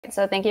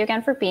So thank you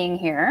again for being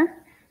here.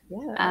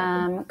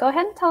 Yeah. Go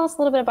ahead and tell us a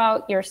little bit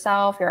about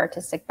yourself, your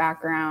artistic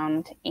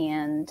background,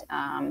 and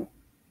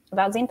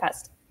about Zine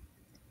Fest.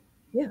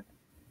 Yeah.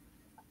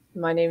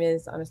 My name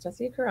is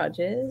Anastasia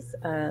Kirages,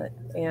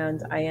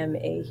 and I am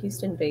a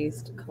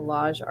Houston-based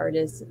collage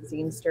artist,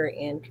 zinester,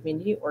 and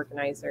community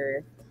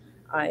organizer.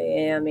 I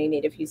am a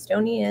native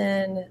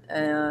Houstonian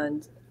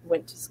and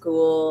went to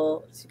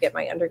school to get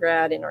my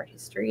undergrad in art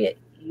history at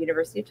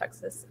University of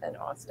Texas in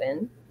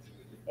Austin.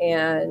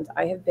 And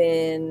I have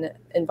been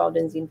involved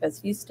in Zine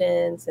Fest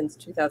Houston since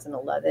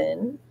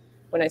 2011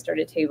 when I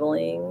started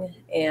tabling.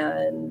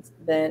 And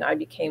then I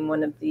became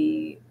one of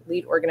the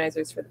lead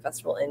organizers for the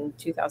festival in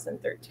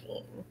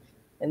 2013.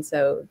 And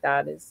so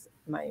that is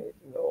my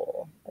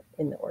role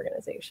in the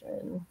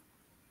organization.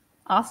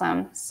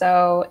 Awesome.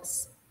 So,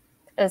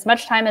 as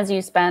much time as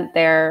you spent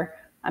there,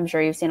 I'm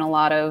sure you've seen a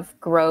lot of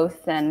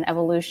growth and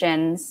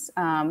evolutions.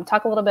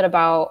 Talk a little bit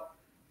about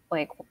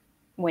like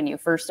when you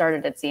first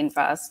started at Zine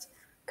Fest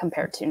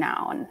compared to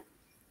now and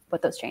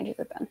what those changes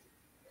have been.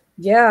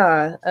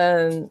 Yeah.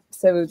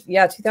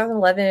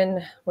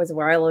 2011 was a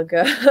while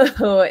ago.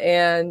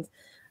 And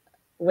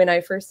when I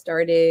first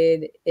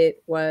started,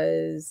 it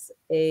was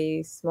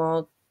a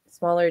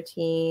smaller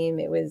team.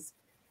 It was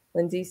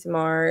Lindsay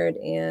Simard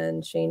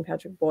and Shane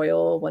Patrick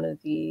Boyle, one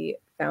of the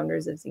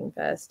founders of Zine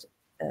Fest,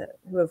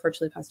 who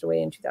unfortunately passed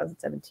away in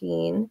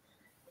 2017.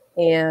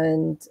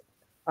 And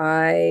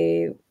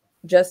I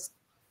just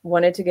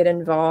wanted to get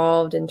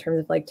involved in terms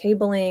of like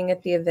tabling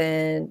at the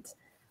event.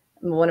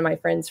 One of my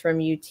friends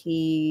from UT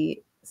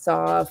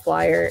saw a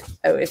flyer.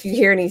 Oh, if you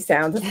hear any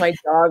sounds, it's my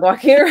dog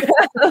walking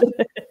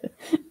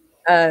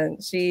around.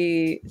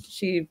 She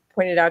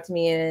pointed out to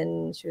me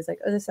and she was like,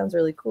 "Oh, this sounds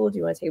really cool. Do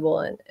you want a table?"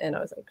 And I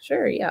was like,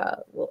 "Sure, yeah,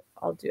 well,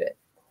 I'll do it."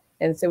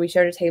 And so we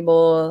shared a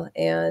table,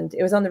 and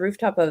it was on the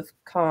rooftop of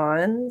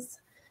Cons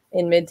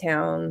in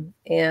Midtown,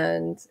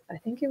 and I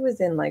think it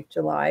was in like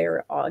July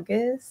or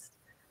August.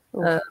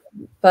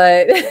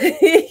 But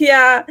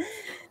yeah,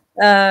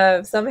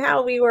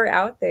 somehow we were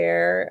out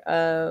there,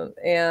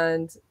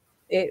 and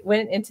it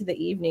went into the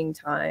evening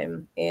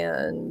time,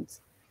 and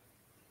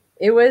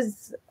it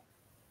was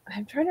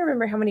I'm trying to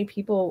remember how many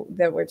people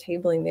that were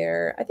tabling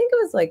there. I think it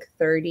was like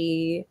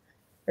 30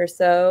 or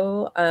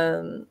so.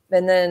 And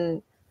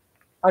then,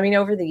 I mean,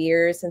 over the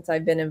years since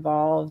I've been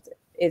involved,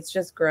 it's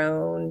just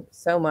grown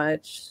so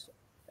much.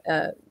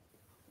 Uh,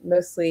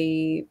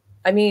 Mostly,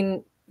 I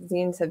mean,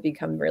 zines have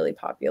become really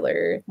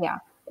popular. Yeah.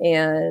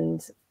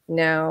 And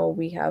now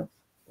we have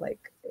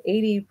like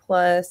 80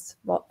 plus,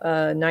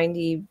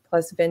 90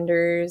 plus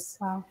vendors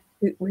Wow.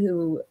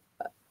 who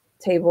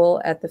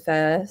table at the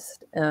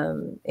fest.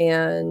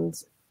 And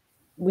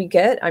we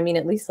get, I mean,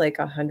 at least like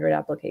 100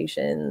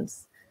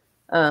 applications.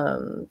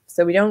 So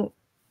we don't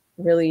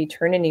really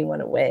turn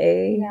anyone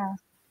away.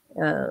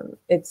 Yeah.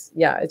 It's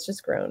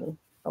just grown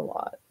a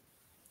lot.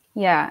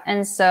 Yeah,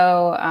 and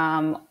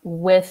so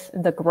with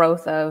the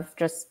growth of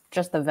just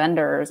the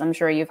vendors, I'm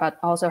sure you've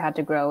also had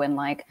to grow in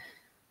like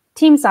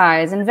team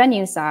size and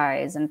venue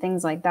size and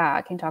things like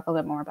that. Can you talk a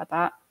little bit more about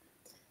that?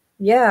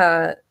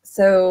 Yeah.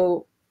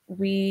 So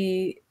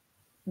the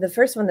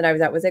first one that I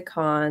was at was at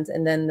Cons,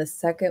 and then the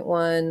second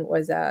one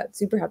was at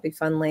Super Happy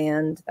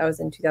Funland. That was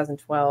in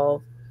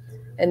 2012.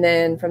 And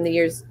then from the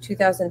years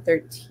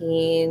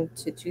 2013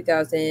 to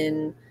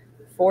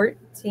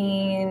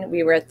 2014,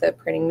 we were at the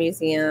Printing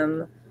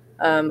Museum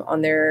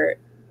on their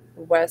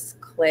West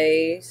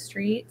Clay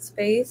Street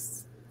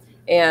space.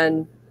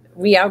 And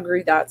we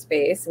outgrew that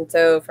space. And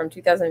so from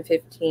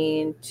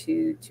 2015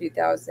 to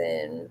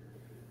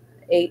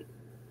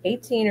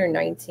 2018 or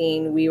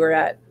 19, we were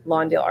at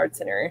Lawndale Art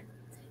Center.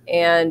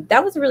 And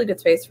that was a really good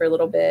space for a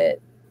little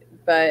bit.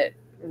 But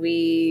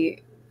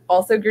we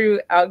also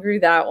outgrew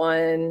that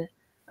one.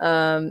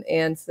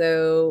 And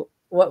so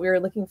what we were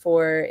looking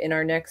for in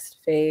our next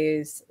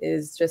phase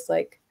is just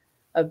like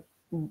a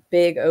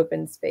big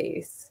open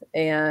space.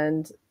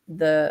 And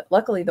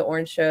luckily the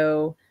Orange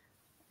Show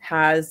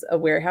has a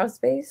warehouse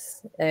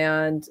space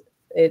and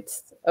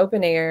it's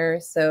open air.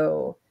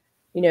 So,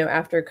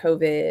 after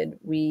COVID,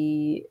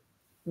 we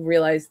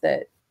realized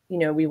that,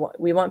 we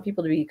want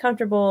people to be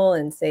comfortable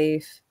and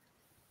safe.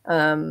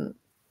 Um,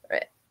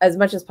 as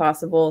much as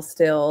possible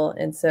still.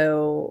 And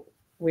so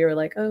we were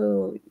like,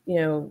 oh,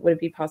 would it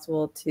be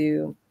possible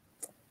to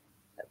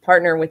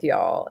partner with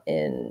y'all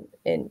in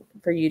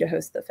for you to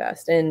host the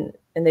fest? And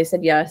they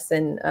said yes.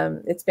 And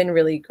it's been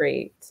really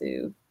great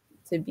to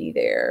be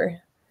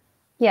there.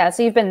 Yeah,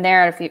 so you've been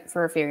there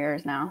for a few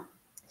years now.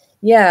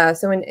 Yeah.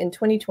 So in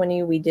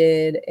 2020, we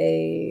did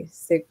a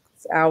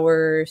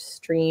 6-hour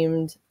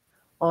streamed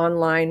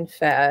online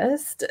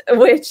fest,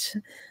 which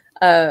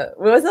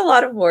was a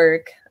lot of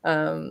work.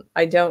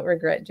 I don't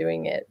regret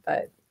doing it,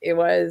 but it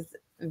was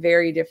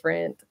very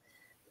different.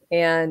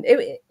 And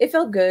it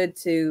felt good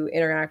to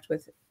interact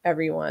with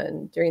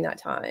everyone during that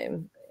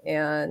time.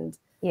 And,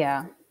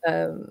 Yeah.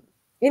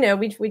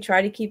 we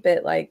try to keep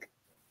it like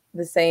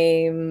the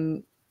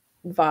same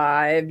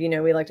vibe.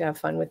 We like to have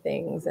fun with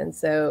things. And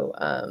so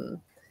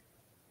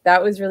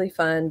that was really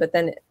fun. But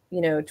then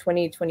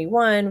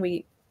 2021,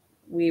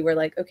 we were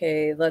like,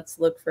 okay, let's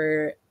look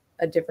for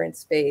a different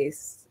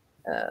space.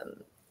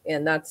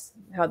 And that's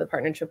how the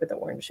partnership with the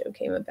Orange Show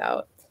came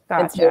about.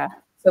 And Gotcha.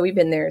 so we've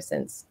been there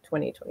since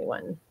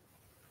 2021.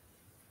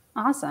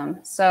 Awesome.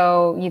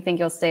 So you think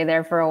you'll stay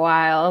there for a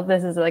while?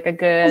 This is like a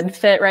good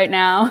fit right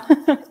now.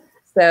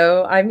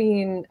 So, I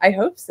mean, I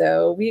hope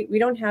so. We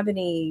don't have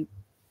any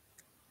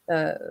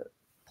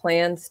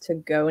plans to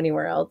go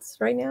anywhere else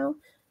right now.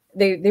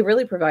 They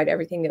really provide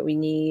everything that we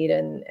need,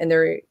 and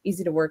they're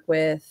easy to work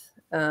with.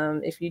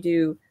 If you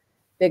do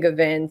big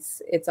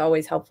events, it's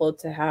always helpful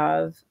to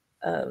have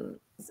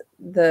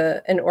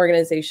an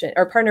organization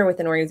or partner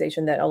with an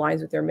organization that aligns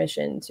with their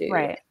mission too.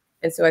 Right.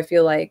 And so I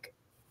feel like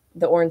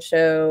the Orange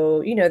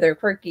Show, they're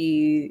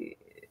quirky,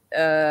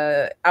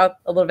 out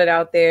a little bit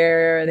out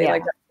there. They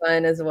like to have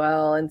fun as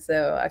well. And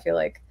so I feel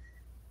like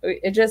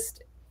it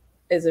just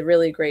is a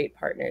really great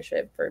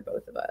partnership for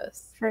both of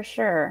us. For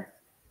sure.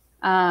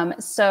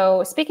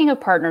 So speaking of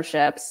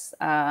partnerships,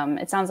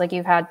 it sounds like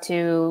you've had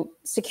to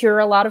secure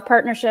a lot of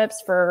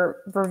partnerships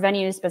for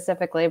venues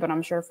specifically, but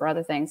I'm sure for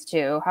other things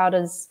too. How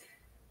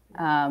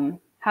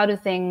do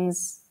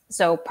things,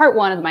 so part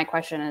one of my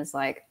question is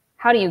like,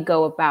 how do you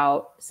go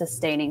about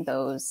sustaining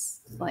those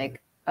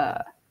like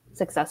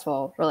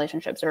successful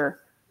relationships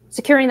or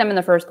securing them in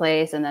the first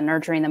place and then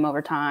nurturing them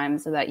over time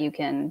so that you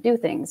can do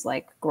things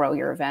like grow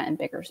your event in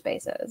bigger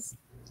spaces?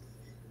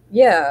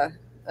 Yeah.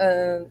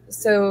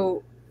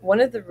 So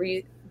one of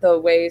the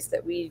ways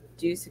that we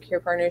do secure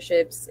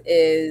partnerships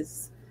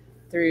is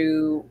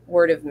through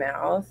word of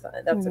mouth.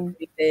 That's a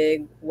pretty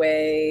big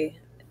way.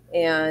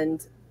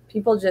 And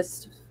people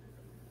just,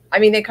 I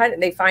mean,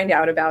 they find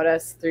out about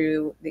us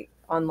through the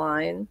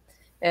online.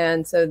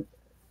 And so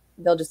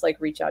they'll just like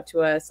reach out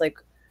to us. Like,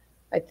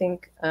 I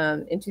think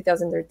in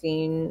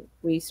 2013,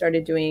 we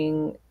started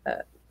doing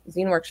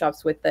zine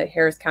workshops with the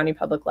Harris County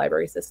Public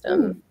Library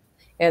system.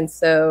 And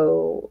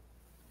so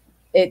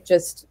it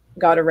just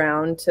got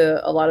around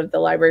to a lot of the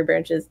library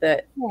branches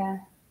that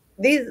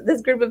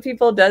this group of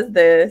people does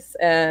this.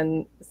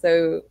 And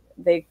so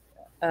they,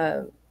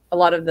 a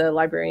lot of the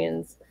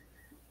librarians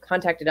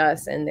contacted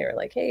us and they were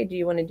like, hey, do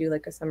you want to do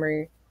like a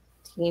summer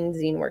teen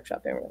zine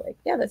workshop? And we're like,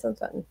 yeah, that sounds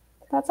fun.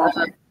 That's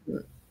awesome.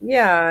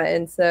 Yeah.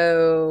 And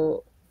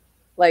so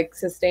like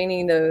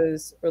sustaining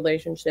those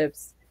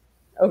relationships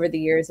over the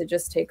years, it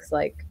just takes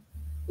like,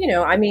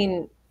 I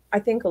mean, I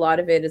think a lot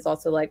of it is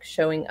also like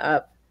showing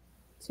up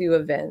to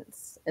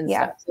events and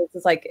stuff. So it's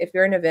just like, if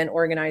you're an event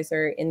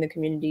organizer in the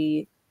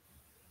community,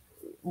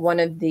 one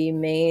of the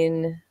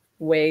main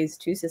ways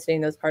to sustain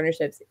those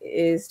partnerships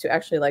is to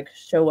actually like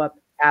show up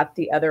at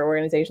the other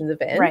organization's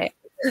event. Right.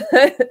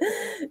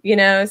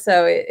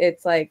 So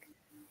it's like,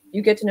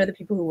 you get to know the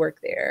people who work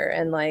there,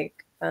 and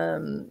like,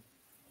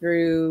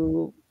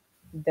 through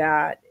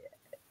that,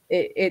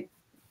 it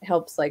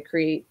helps like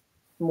create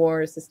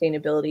more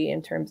sustainability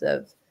in terms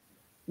of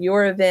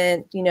your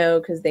event,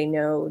 because they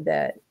know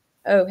that,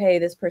 oh, hey,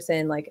 this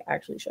person like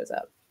actually shows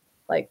up.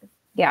 Like,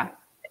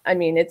 I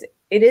mean, it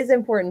is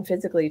important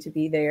physically to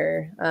be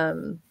there.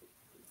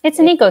 It's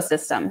an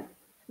ecosystem.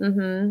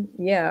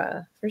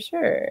 Yeah, for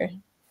sure.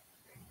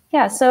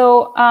 Yeah.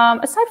 So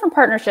aside from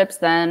partnerships,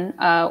 then,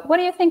 what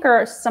do you think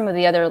are some of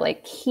the other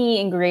like key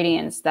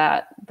ingredients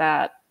that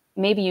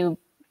maybe you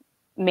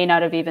may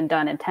not have even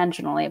done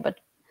intentionally, but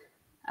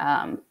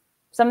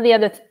some of the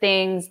other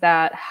things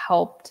that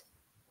helped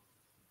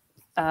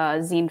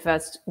Zine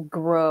Fest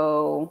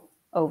grow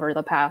over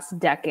the past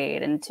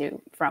decade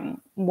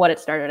from what it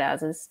started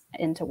as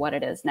into what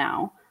it is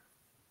now?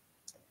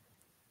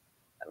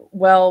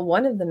 Well,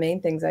 one of the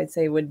main things I'd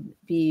say would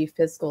be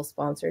fiscal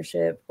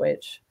sponsorship,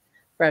 which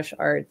Fresh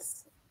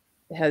Arts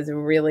has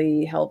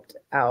really helped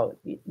out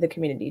the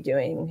community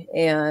doing.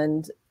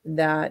 And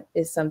that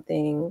is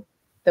something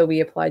that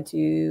we applied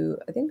to,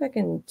 I think back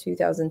in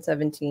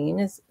 2017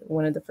 is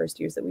one of the first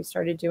years that we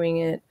started doing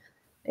it.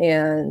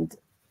 And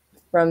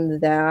from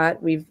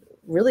that, we've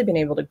really been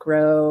able to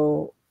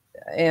grow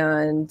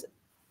and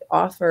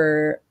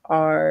offer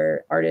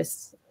our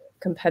artists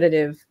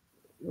competitive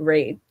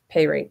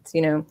pay rates,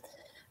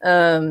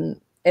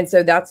 and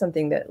so that's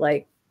something that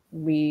like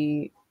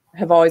we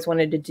have always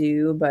wanted to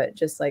do, but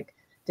just like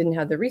didn't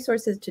have the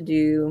resources to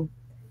do.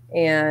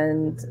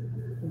 And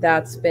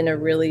that's been a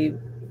really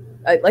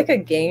like a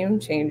game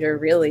changer,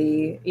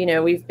 really.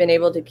 We've been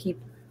able to keep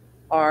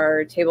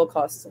our table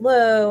costs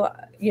low.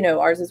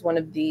 Ours is one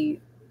of the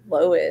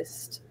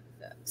lowest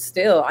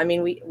still. I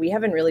mean, we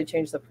haven't really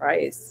changed the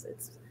price.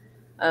 It's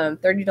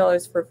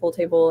 $30 for a full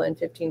table and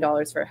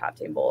 $15 for a half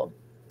table.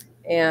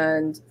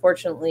 And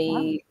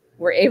fortunately,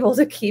 we're able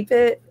to keep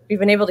it. We've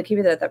been able to keep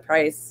it at that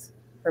price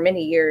for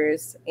many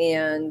years.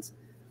 And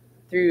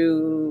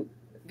through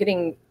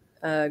getting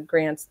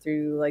grants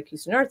through like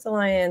Houston Arts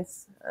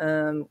Alliance,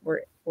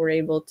 we're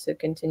able to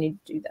continue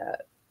to do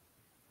that.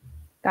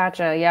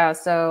 Gotcha. Yeah.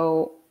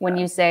 So when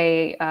you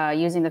say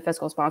using the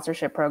fiscal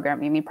sponsorship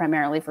program, you mean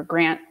primarily for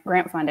grant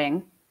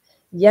funding?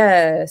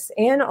 Yes,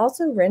 and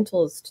also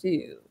rentals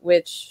too,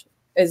 which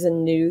is a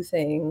new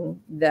thing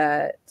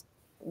that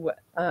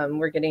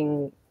we're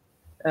getting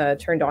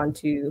turned on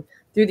to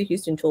through the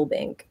Houston Tool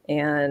Bank.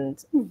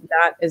 And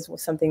that is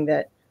something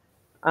that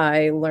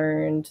I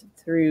learned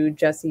through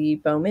Jessie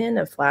Bowman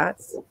of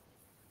Flats.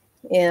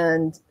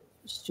 And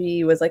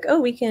she was like,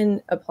 oh, we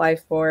can apply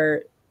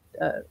for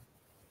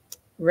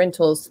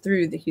rentals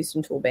through the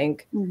Houston Tool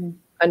Bank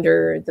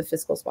under the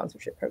fiscal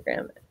sponsorship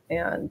program.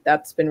 And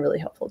that's been really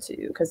helpful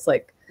too. Because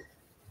like,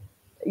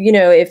 you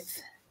know, if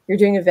you're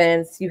doing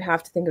events, you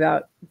have to think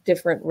about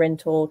different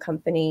rental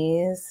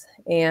companies.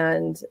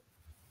 And,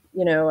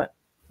 you know,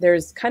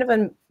 there's kind of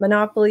a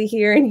monopoly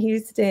here in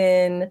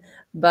Houston,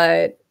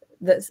 but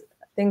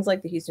things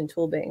like the Houston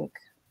Tool Bank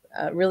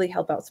really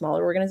help out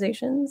smaller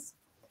organizations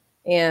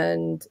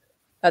and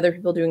other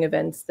people doing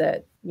events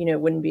that, you know,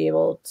 wouldn't be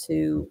able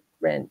to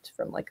rent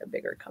from like a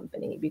bigger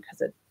company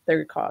because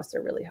their costs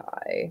are really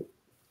high.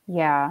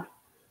 Yeah.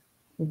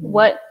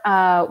 What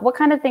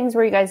kind of things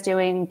were you guys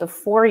doing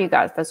before you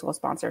got fiscal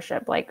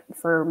sponsorship? Like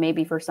for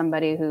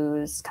somebody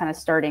who's kind of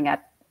starting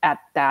at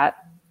that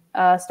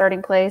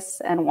starting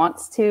place and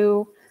wants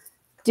to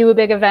do a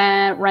big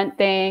event, rent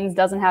things,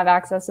 doesn't have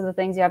access to the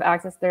things you have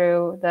access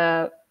through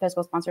the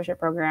fiscal sponsorship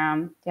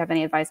program. Do you have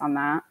any advice on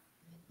that?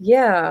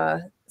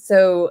 Yeah.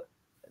 So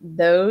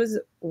those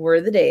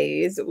were the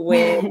days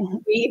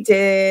when we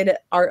did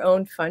our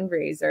own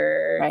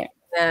fundraiser. Right.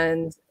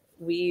 And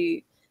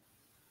we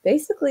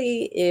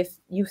basically, if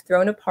you've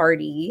thrown a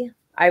party,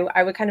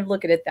 I would kind of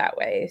look at it that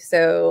way.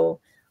 So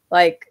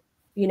like,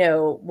 you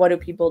know, what do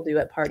people do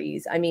at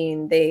parties? I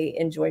mean, they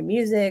enjoy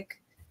music,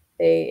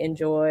 they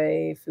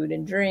enjoy food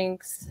and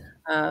drinks.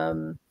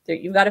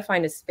 You've got to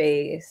find a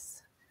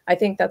space. I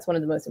think that's one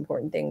of the most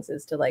important things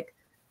is to like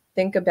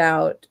think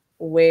about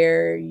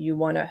where you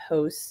want to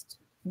host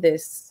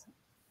this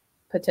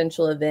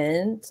potential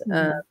event.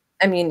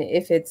 I mean,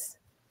 if it's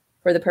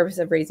for the purpose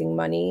of raising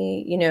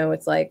money, you know,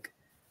 it's like,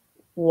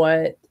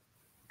 what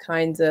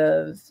kinds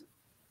of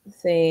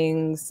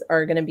things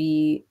are going to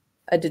be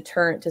a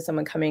deterrent to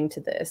someone coming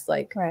to this?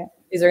 Like,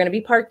 is there going to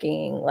be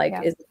parking? Like,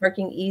 is the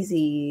parking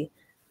easy?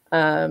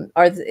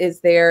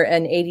 Is there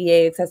an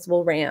ADA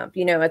accessible ramp?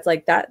 You know, it's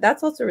like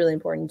that's also really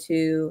important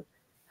too,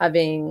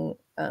 having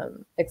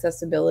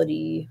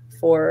accessibility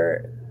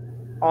for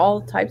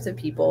all types of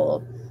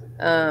people.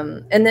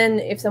 And then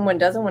if someone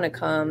doesn't want to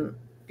come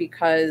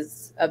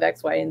because of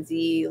X, Y, and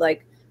Z,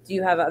 like, do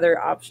you have other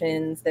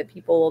options that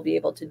people will be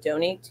able to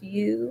donate to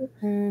you?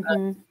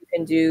 You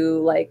can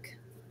do like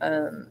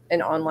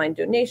an online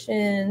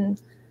donation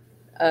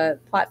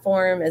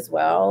platform as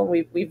well.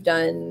 We've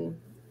done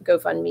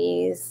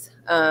GoFundMe's,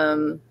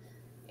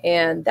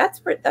 and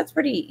that's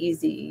pretty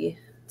easy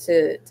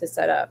to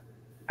set up,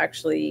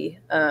 actually.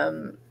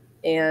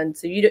 And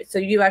so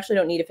you actually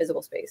don't need a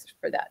physical space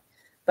for that,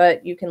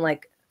 but you can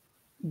like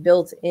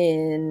built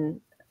in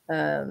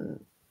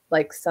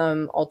like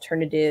some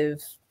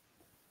alternative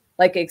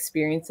like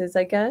experiences,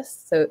 I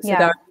guess. So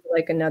that would be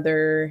like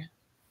another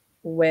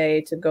way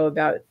to go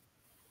about,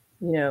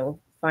 you know,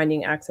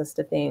 finding access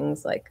to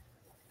things. Like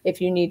if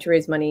you need to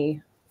raise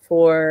money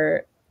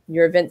for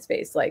your event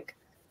space, like,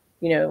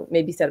 you know,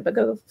 maybe set up a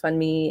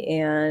GoFundMe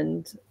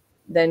and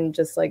then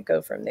just like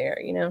go from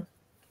there, you know?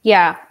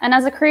 Yeah. And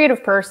as a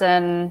creative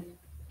person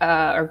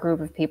or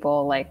group of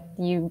people, like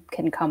you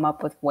can come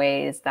up with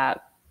ways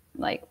that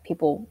like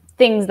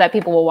things that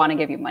people will want to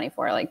give you money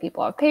for. Like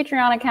people have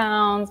Patreon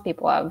accounts,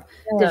 people have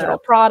digital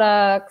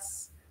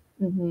products.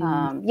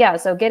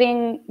 So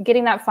getting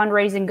that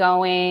fundraising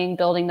going,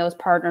 building those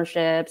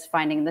partnerships,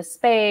 finding the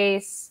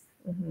space,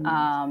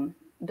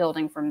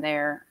 building from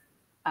there.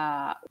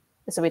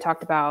 So we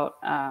talked about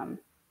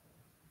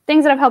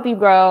things that have helped you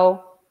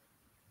grow.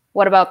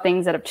 What about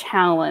things that have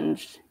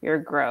challenged your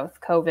growth?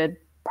 COVID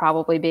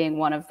probably being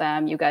one of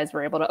them. You guys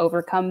were able to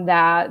overcome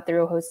that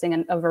through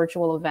hosting a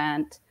virtual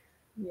event.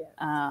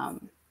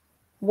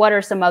 What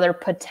are some other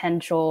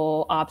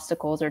potential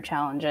obstacles or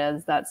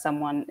challenges that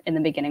someone in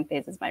the beginning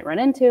phases might run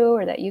into,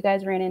 or that you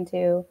guys ran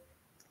into?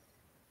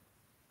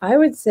 I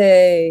would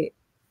say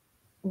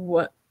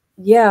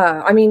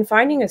I mean,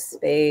 finding a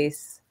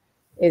space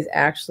is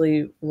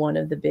actually one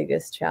of the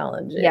biggest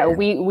challenges. Yeah,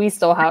 we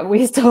still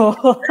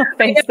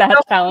face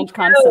that challenge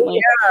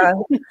constantly.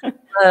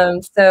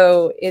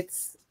 So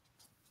it's,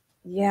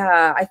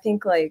 I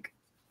think like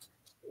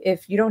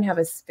if you don't have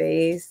a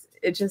space,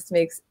 it just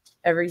makes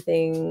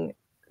everything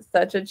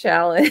such a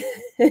challenge.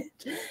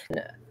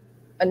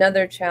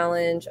 Another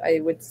challenge I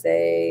would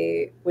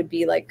say would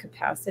be like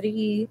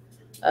capacity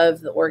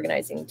of the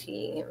organizing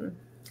team.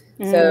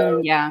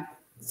 So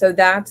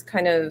that's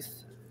kind of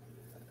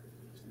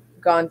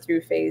gone through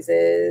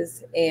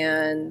phases,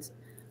 and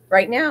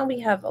right now we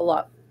have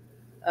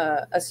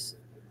a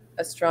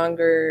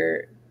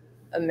stronger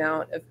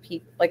amount of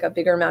people, like a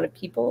bigger amount of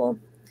people.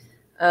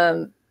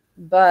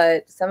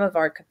 But some of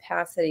our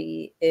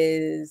capacity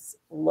is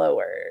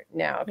lower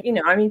now. You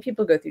know, I mean,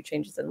 people go through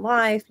changes in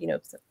life, you know,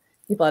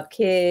 people have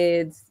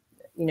kids,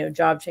 you know,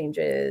 job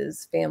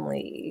changes,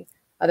 family,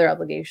 other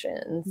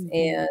obligations.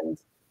 And,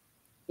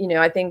 you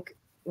know, I think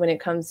when it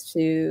comes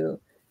to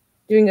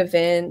doing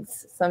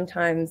events,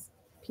 sometimes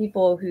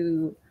people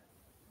who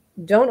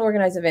don't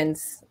organize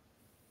events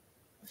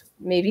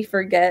maybe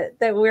forget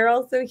that we're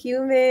also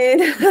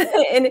human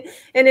and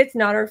it's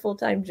not our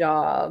full-time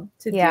job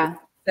to do.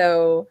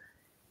 So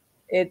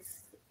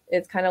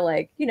it's kind of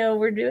like,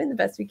 we're doing the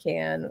best we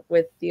can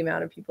with the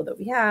amount of people that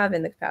we have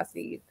and the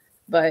capacity,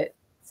 but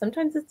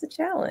sometimes it's a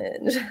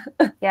challenge.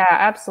 Yeah,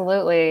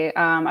 absolutely.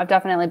 I've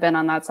definitely been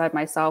on that side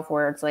myself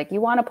where it's like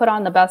you want to put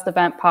on the best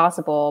event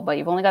possible, but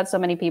you've only got so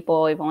many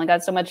people. You've only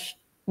got so much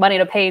money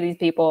to pay these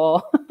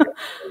people.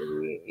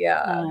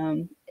 Yeah.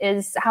 Do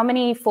you have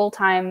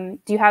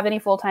any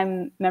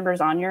full-time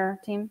members on your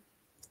team?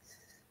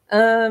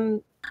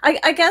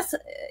 I guess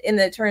in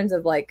the terms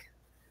of like,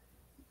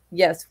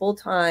 yes,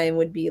 full-time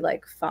would be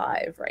like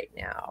 5 right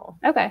now.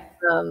 Okay.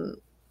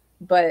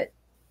 But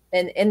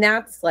and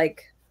that's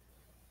like,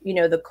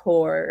 the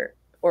core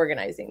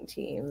organizing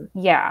team.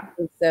 Yeah.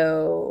 And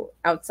so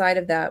outside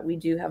of that, we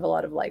do have a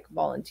lot of like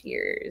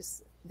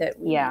volunteers that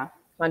we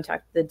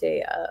contact the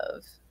day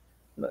of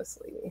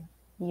mostly.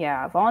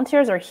 Yeah.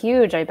 Volunteers are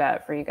huge, I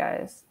bet, for you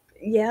guys.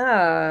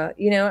 Yeah.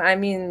 I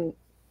mean,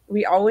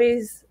 we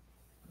always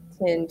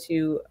tend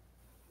to,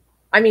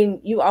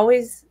 you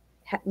always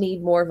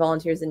need more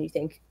volunteers than you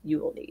think you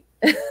will need.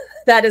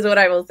 That is what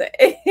I will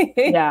say.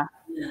 Yeah.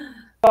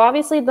 So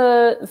obviously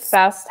the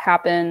fest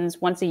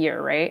happens once a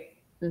year, right?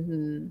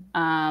 Mm-hmm.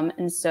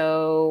 And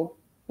so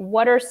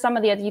what are some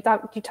of you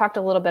talked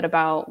a little bit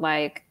about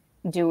like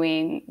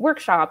doing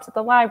workshops at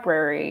the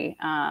library.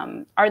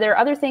 Are there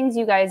other things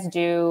you guys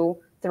do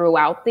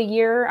throughout the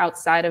year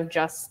outside of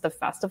just the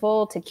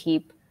festival to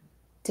keep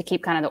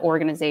kind of the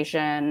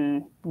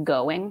organization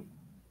going?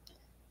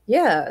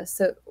 Yeah,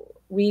 so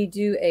we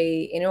do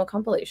a annual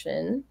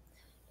compilation,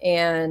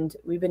 and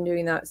we've been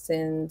doing that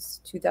since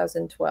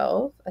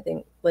 2012. I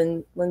think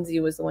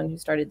Lindsay was the one who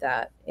started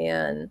that,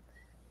 and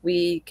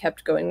we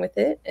kept going with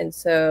it. And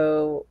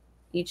so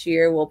each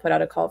year we'll put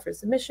out a call for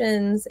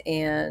submissions,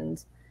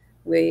 and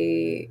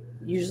we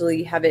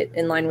usually have it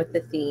in line with the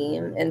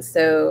theme. And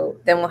so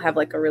then we'll have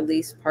like a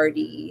release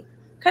party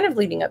kind of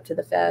leading up to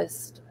the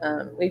fest.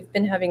 We've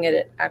been having it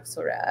at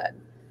Axelrad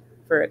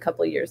for a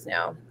couple of years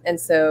now. And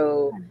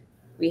so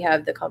we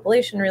have the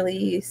compilation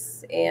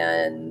release,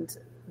 and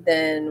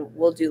then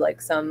we'll do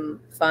like some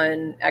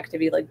fun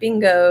activity like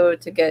bingo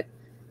to get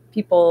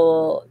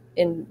people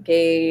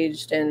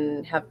engaged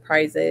and have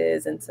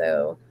prizes. And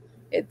so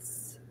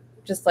it's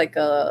just like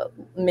a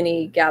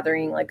mini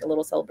gathering, like a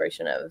little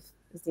celebration of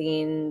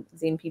zine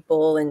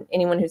people, and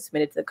anyone who's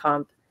submitted to the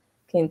comp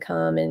can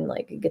come and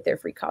like get their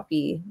free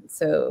copy.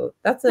 So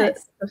that's a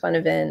fun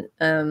event.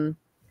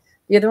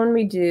 The other one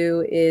we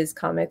do is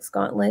Comics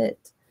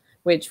Gauntlet,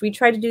 which we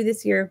tried to do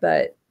this year,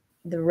 but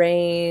the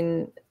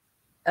rain,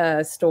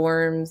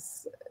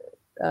 storms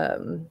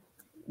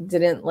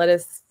didn't let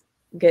us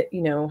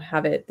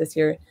have it this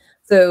year.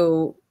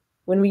 So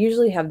when we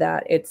usually have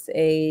that, it's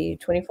a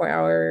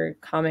 24-hour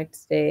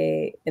Comics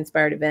Day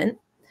inspired event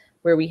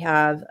where we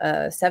have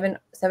seven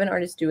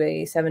artists do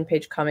a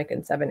 7-page comic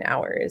in 7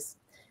 hours.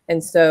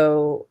 And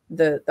so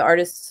the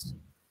artists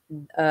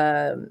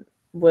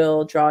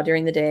will draw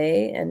during the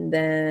day, and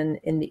then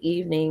in the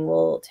evening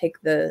we'll take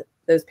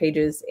those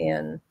pages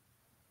and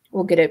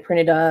we'll get it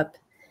printed up,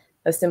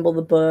 assemble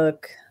the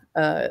book,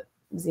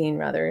 zine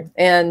rather,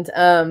 and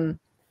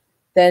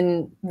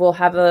then we'll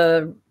have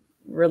a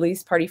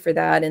release party for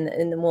that, and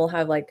then we'll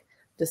have like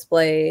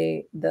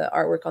display the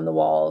artwork on the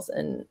walls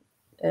and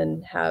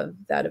have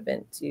that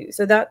event too.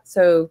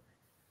 So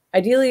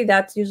ideally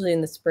that's usually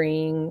in the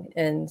spring,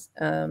 and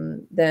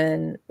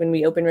then when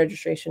we open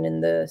registration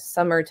in the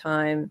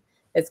summertime,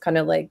 it's kind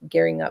of like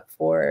gearing up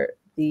for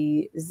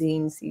the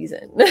zine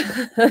season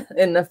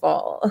in the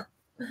fall.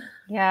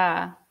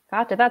 Yeah,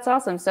 gotcha. That's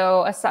awesome.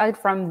 So aside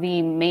from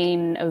the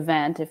main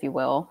event, if you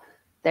will,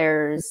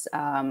 there's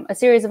a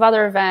series of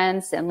other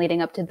events, and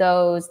leading up to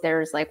those,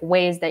 there's like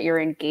ways that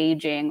you're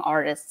engaging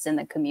artists in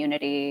the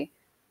community.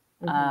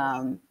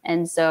 Mm-hmm.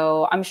 And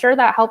so I'm sure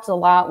that helps a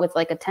lot with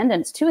like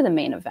attendance to the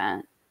main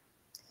event.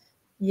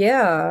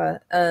 Yeah.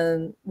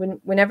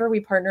 Whenever we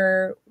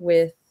partner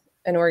with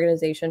an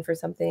organization for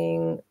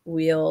something,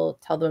 we'll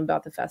tell them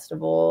about the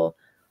festival,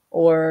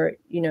 or,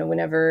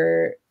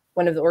 whenever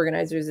one of the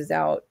organizers is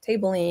out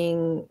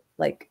tabling,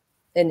 like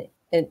an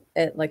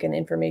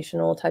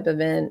informational type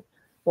event,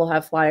 we'll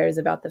have flyers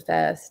about the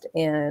fest.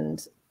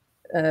 And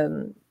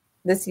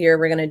this year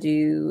we're going to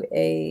do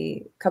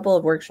a couple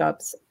of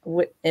workshops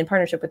in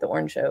partnership with the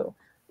Orange Show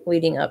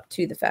leading up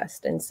to the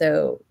fest. And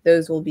so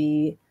those will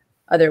be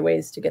other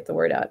ways to get the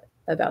word out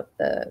about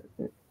the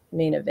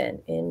main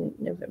event in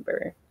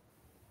November.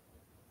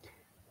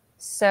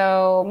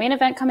 So main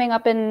event coming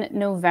up in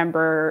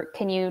November.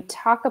 Can you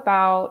talk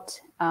about,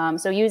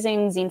 so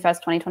using Zine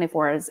Fest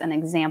 2024 as an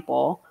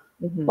example,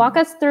 mm-hmm. walk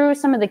us through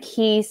some of the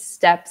key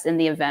steps in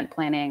the event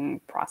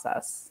planning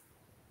process?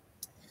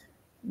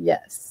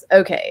 Yes.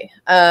 Okay.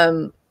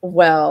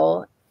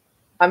 Well,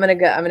 I'm gonna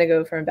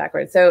go from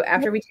backwards. So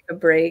after we take a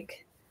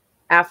break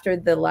after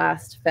the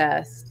last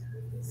fest,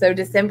 so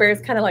December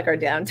is kind of like our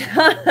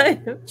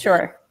downtime.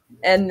 Sure.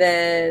 And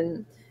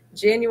then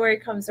January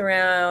comes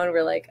around,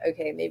 we're like,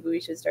 okay, maybe we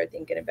should start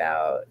thinking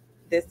about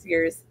this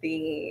year's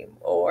theme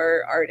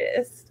or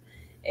artist.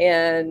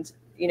 And,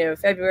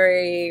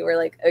 February, we're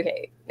like,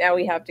 okay, now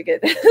we have to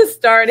get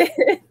started.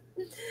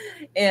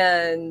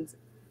 And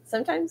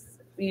sometimes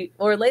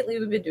lately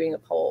we've been doing a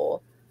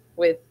poll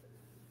with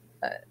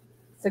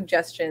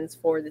suggestions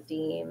for the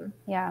theme.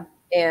 Yeah.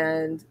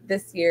 And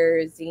this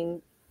year,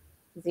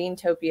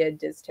 Zinetopia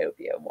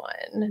Dystopia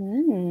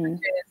won, which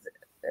is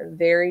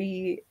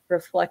very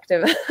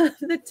reflective of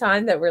the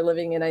time that we're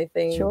living in, I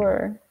think.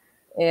 Sure.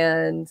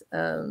 And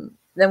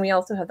then we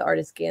also have the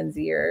artist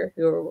Ganzier,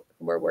 who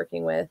we're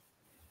working with,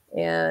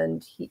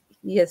 and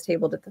he has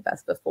tabled at the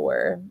fest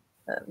before.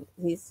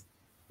 He's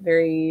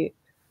very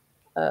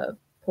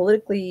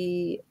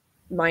politically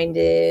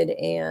minded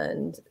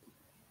and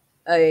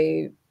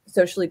a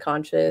socially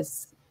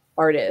conscious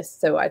artist.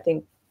 So I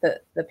think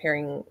that the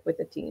pairing with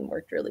the team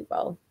worked really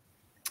well.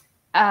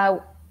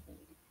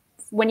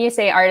 When you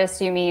say artist,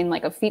 you mean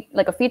like a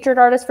featured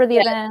artist for the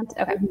event?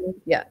 Okay.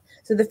 Yeah.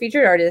 So the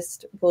featured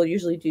artist will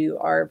usually do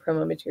our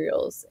promo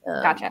materials.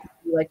 Gotcha.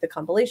 Like the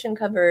compilation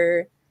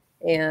cover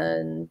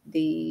and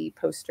the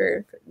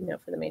poster,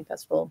 for the main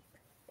festival.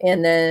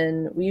 And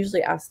then we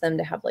usually ask them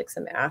to have like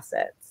some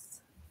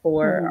assets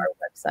for our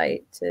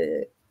website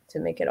to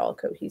make it all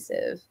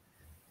cohesive.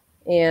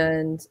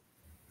 And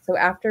so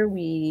after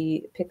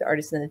we pick the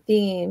artist and the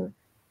theme,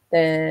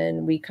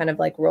 then we kind of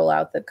like roll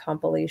out the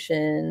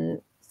compilation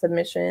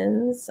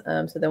submissions.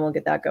 So then we'll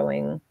get that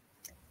going.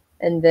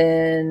 And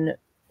then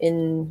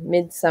in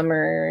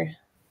midsummer,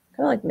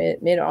 kind of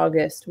like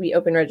mid-August, we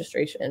open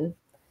registration.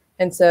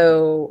 And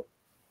so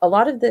a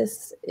lot of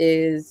this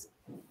is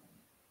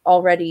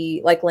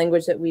already like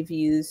language that we've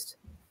used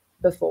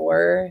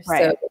before.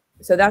 Right.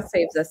 So that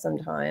saves us some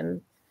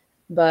time.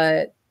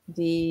 But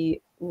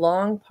the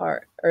long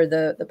part, or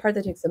the part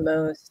that takes the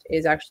most,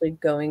 is actually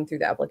going through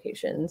the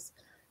applications.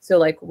 So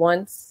like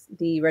once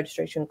the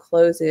registration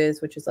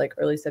closes, which is like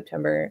early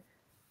September,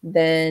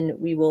 then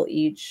we will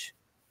each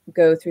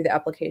go through the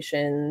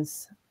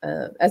applications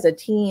as a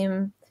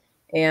team,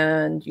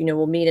 and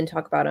we'll meet and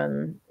talk about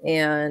them.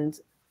 And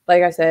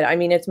like I said, I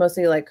mean, it's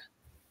mostly like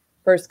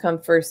first come,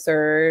 first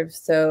serve.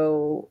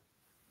 So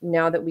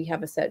now that we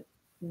have a set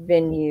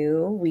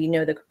venue, we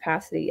know the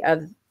capacity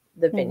of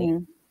the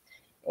venue,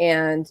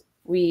 and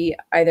we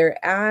either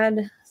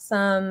add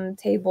some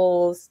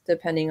tables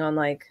depending on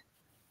like,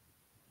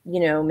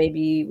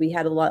 maybe we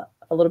had a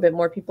little bit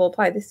more people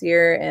apply this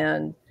year,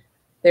 and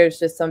there's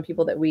just some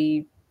people that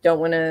we don't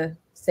want to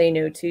say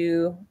no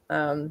to.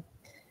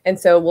 And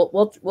so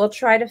we'll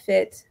try to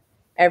fit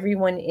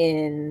everyone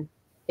in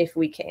if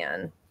we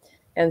can.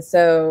 And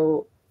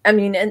so, I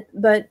mean,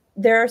 but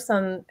there are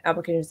some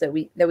applications that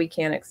we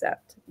can't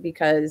accept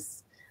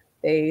because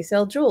they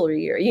sell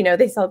jewelry or,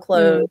 they sell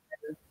clothes.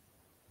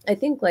 I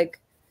think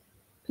like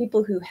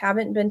people who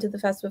haven't been to the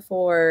fest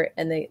before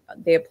and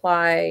they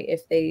apply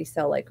if they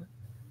sell like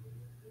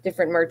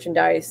different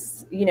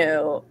merchandise,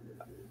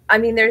 I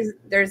mean,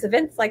 there's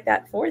events like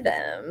that for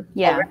them.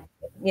 Yeah.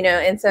 Already,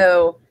 and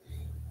so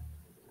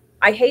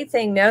I hate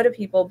saying no to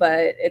people,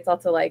 but it's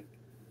also like,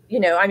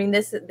 I mean,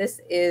 this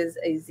is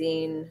a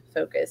zine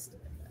focused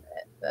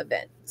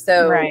event.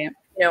 So, right.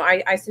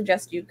 I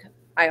suggest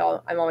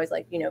I'm always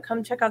like,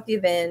 come check out the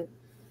event.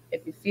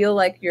 If you feel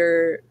like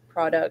your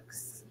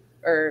products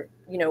or,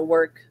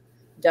 work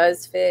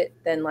does fit,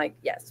 then like,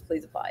 yes,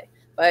 please apply.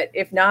 But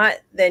if not,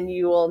 then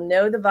you will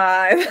know the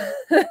vibe.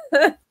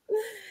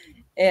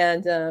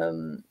 And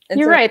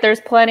you're right.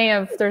 There's plenty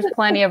of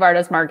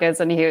artist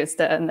markets in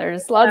Houston.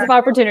 There's lots of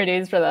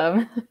opportunities for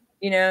them.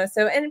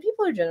 So, and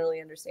people are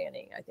generally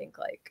understanding, I think,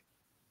 like,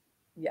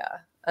 yeah.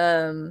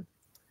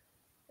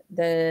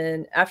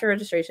 Then after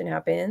registration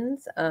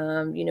happens,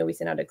 we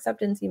send out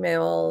acceptance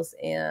emails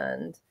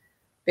and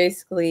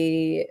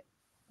basically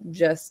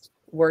just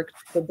work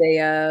the day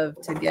of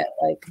to get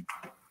like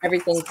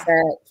everything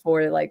set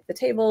for like the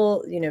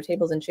table,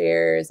 tables and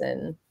chairs,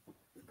 and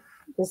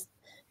just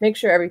make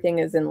sure everything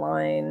is in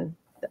line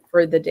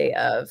for the day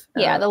of.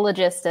 Yeah, the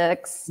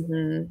logistics.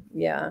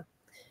 Yeah.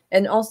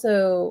 And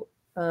also,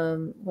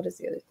 what is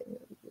the other thing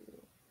that we do?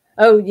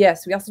 Oh,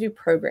 yes, we also do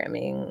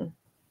programming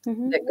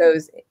that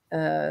goes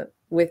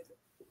with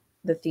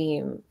the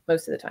theme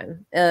most of the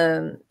time.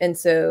 And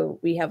so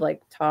we have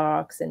like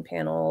talks and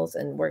panels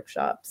and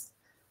workshops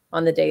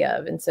on the day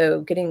of. And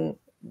so getting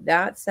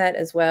that set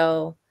as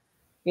well,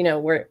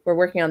 we're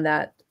working on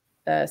that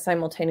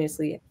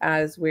simultaneously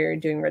as we're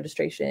doing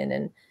registration,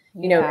 and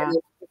and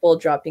people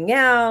dropping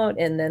out,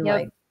 and then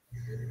like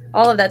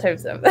all of that type of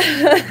stuff.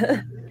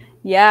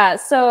 Yeah.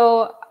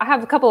 So I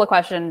have a couple of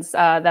questions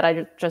that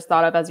I just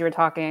thought of as you were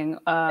talking.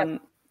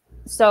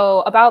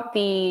 So about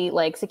the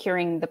like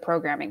securing the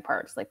programming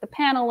parts, like the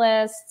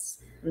panelists,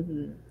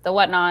 the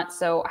whatnot.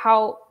 So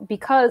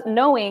because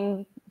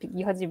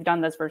you've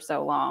done this for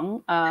so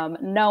long,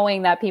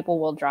 knowing that people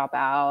will drop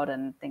out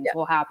and things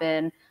will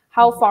happen,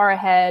 how far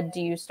ahead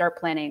do you start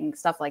planning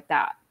stuff like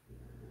that?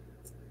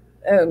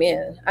 Oh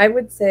man, I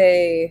would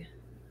say,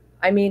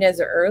 I mean, as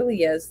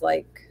early as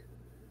like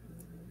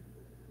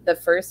the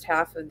first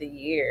half of the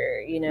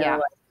year, Yeah.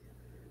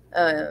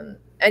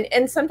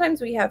 And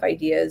sometimes we have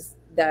ideas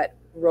that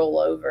roll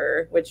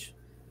over, which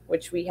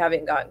we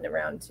haven't gotten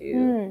around to.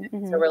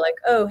 Mm-hmm. So we're like,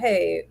 oh,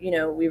 hey,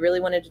 we really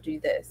wanted to do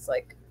this.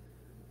 Like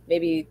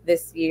maybe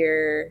this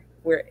year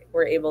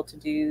we're able to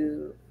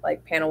do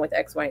like panel with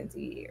X, Y, and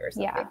Z or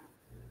something.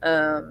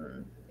 Yeah.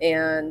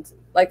 And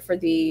like for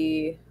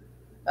the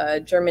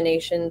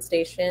germination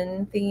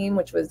station theme,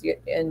 which was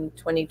in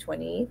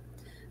 2020,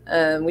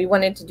 we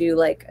wanted to do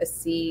like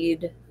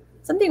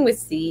something with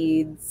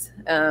seeds,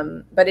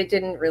 but it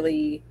didn't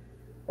really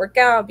work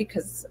out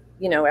because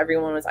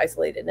everyone was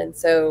isolated. And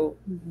so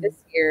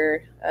this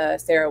year,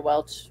 Sarah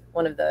Welch,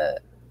 one of the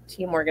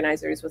team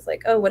organizers, was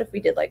like, oh, what if we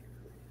did like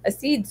a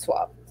seed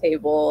swap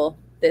table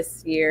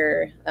this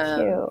year?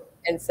 Cute.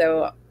 And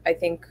so I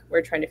think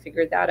we're trying to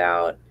figure that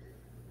out.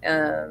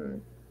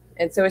 And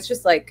so it's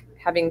just like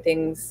having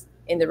things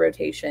in the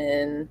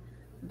rotation,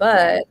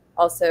 but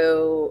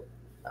also,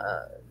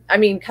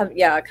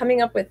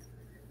 coming up with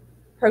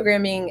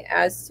programming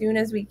as soon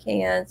as we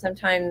can.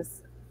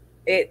 Sometimes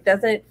it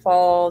doesn't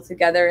fall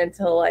together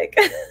until like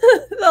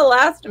the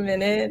last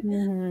minute,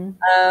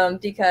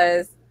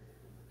 because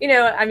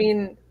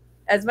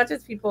as much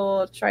as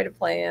people try to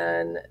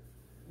plan,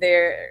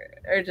 there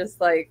are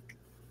just like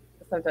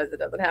sometimes it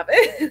doesn't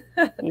happen.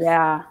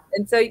 Yeah.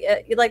 And so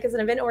like as an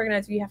event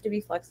organizer, you have to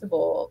be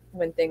flexible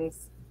when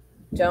things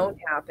don't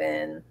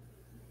happen.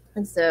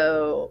 And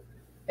so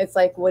it's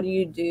like, what do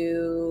you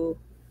do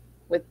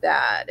with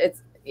that?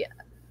 It's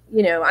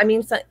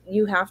so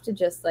you have to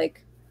just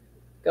like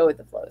go with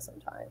the flow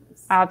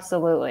sometimes.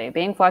 Absolutely.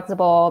 Being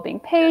flexible, being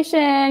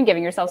patient,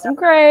 giving yourself some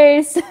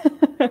grace.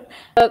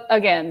 But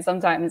again,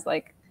 sometimes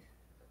like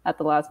at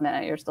the last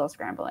minute, you're still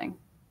scrambling.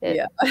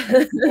 It'd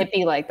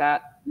be like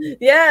that.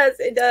 Yes,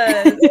 it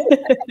does.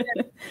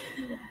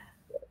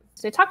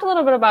 So you talked a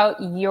little bit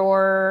about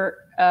your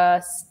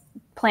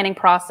planning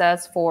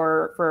process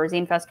for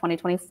Zine Fest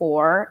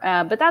 2024,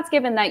 but that's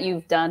given that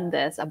you've done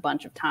this a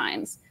bunch of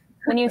times.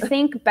 When you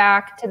think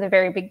back to the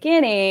very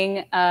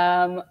beginning,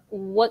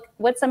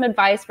 what's some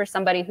advice for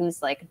somebody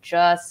who's like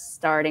just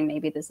starting?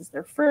 Maybe this is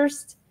their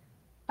first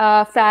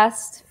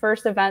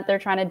first event they're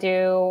trying to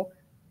do.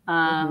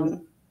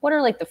 What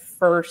are like the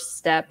first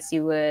steps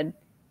you would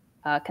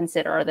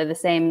consider? Are they the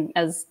same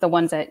as the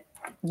ones that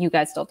you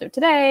guys still do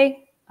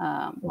today?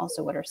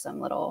 Also, what are some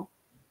little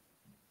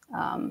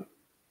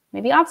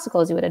maybe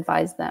obstacles you would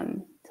advise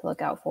them to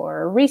look out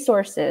for, or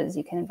resources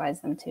you can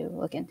advise them to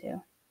look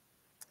into?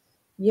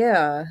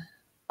 Yeah,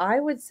 I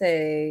would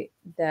say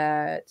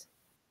that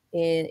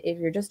if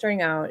you're just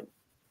starting out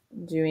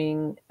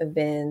doing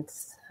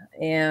events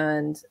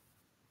and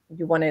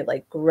you want to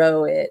like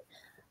grow it,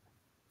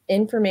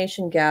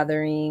 information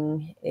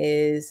gathering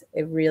is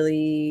a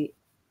really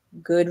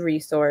good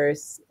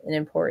resource, an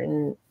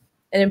important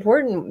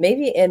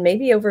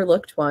maybe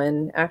overlooked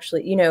one,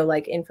 actually.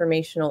 Like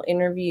informational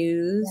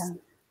interviews,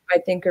 I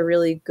think are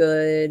really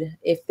good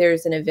if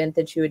there's an event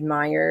that you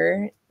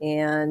admire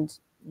and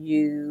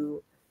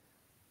you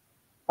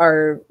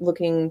are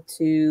looking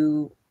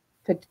to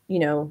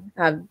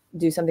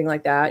do something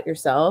like that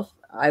yourself.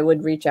 I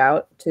would reach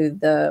out to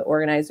the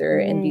organizer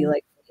and be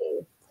like,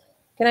 hey,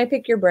 can I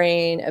pick your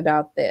brain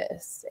about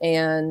this?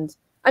 And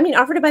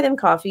offer to buy them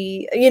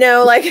coffee,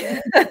 like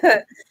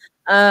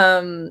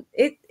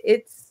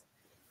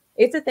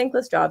it's a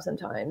thankless job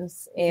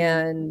sometimes.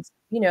 And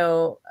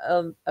a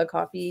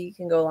coffee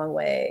can go a long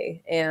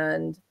way.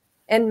 And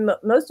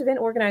most event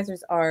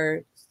organizers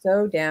are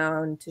so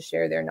down to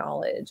share their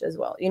knowledge as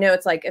well.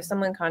 It's like if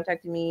someone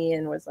contacted me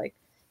and was like,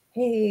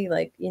 hey,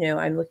 like,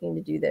 I'm looking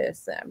to do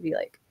this, I'd be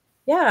like,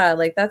 yeah,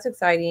 like that's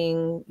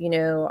exciting.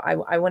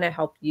 I want to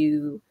help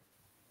you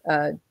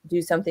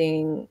do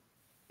something,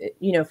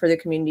 for the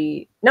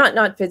community,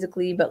 not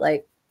physically, but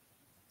like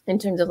in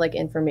terms of like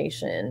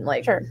information,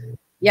 like, sure.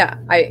 Yeah,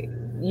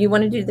 you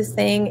want to do this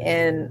thing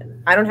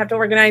and I don't have to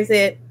organize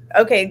it.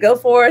 Okay, go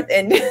forth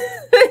and do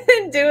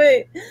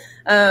it.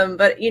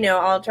 But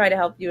I'll try to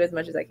help you as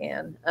much as I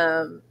can.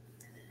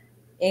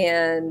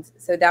 And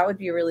so that would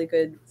be a really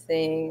good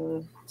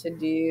thing to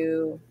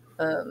do.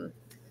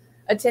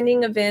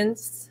 Attending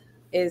events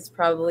is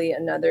probably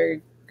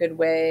another good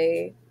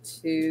way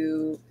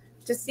to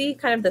see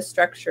kind of the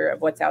structure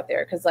of what's out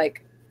there. Cause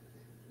like,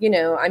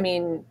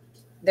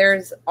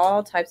 there's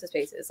all types of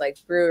spaces like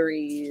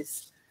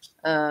breweries,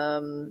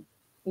 other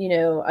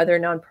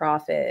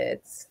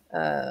nonprofits,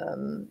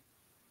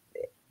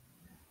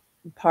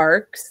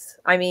 parks.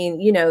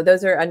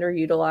 Those are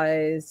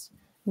underutilized.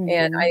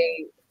 And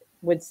I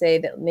would say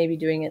that maybe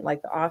doing it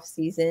like the off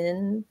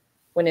season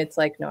when it's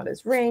like not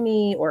as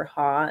rainy or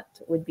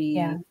hot would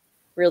be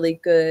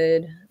really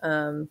good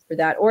for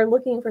that. Or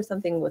looking for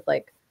something with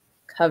like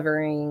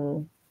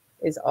covering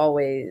is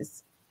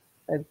always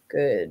a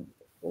good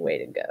way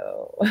to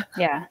go.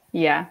 Yeah.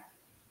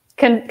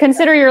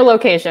 Consider your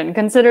location.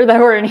 Consider that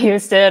we're in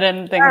Houston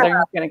and things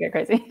are going to get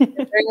crazy.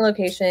 Considering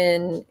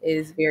location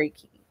is very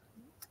key.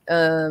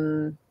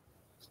 I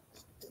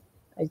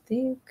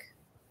think,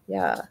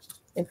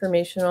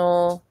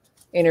 informational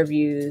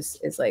interviews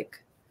is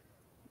like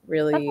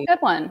really That's a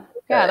good one.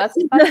 Yeah, that's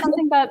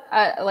something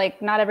that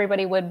like not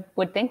everybody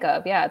would think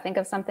of. Yeah, think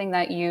of something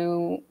that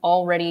you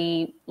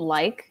already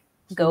like.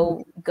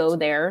 Go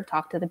there,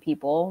 talk to the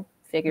people,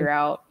 figure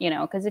out, you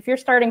know, because if you're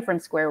starting from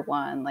square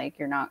one, like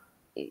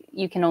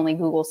you can only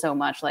Google so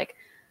much. Like,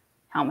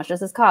 how much does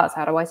this cost?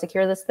 How do I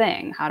secure this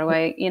thing? How do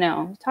I, you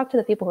know, talk to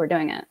the people who are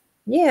doing it?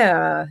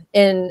 Yeah,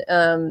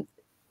 and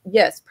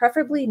yes,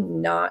 preferably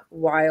not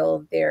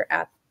while they're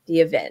at the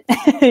event.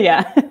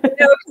 Yeah.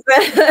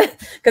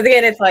 Because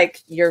again, it's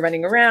like you're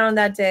running around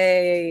that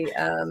day.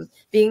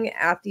 Being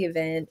at the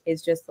event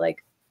is just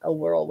like a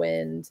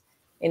whirlwind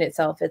in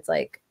itself. It's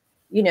like,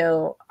 you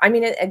know, I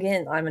mean,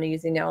 again, I'm going to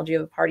use the analogy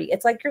of a party.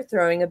 It's like you're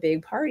throwing a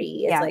big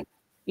party. It's like,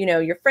 you know,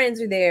 your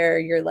friends are there.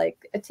 You're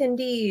like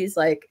attendees.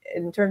 Like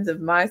in terms of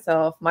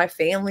myself, my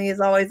family is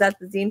always at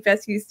the Zine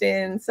Fest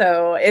Houston.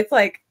 So it's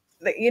like,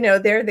 you know,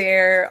 they're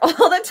there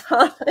all the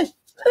time.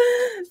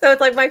 So it's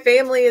like my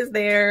family is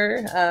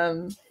there.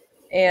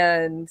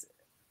 And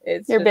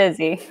you're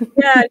busy.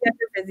 Yeah,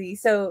 you're busy.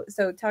 So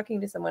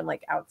talking to someone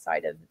like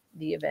outside of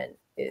the event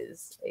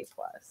is a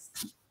plus.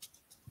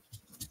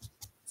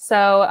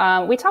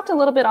 So we talked a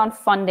little bit on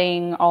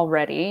funding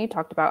already.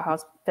 Talked about how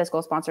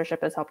fiscal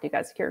sponsorship has helped you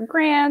guys secure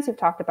grants. We've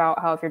talked about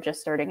how if you're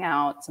just starting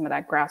out, some of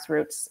that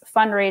grassroots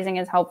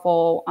fundraising is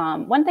helpful.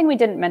 One thing we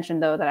didn't mention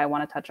though that I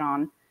want to touch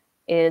on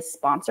is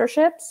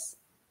sponsorships.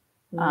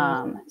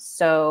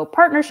 So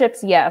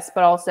partnerships, yes,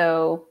 but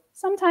also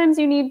sometimes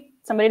you need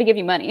somebody to give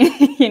you money.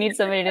 You need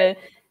somebody to,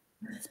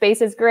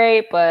 space is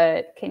great,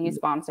 but can you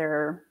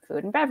sponsor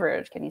food and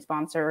beverage? Can you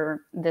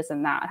sponsor this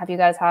and that? Have you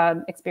guys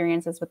had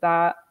experiences with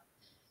that?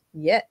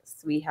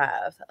 Yes, we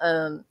have.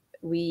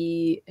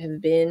 We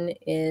have been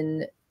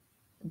in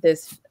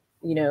this,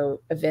 you know,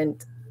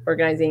 event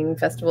organizing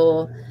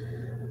festival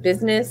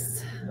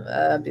business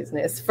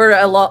for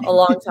a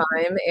long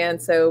time. And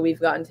so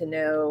we've gotten to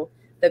know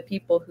the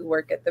people who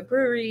work at the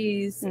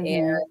breweries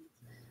and,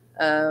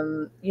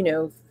 you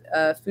know,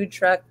 food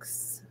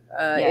trucks.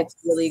 It's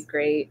really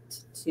great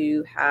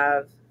to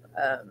have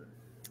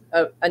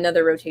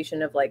another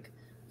rotation of like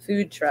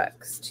food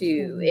trucks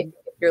too, if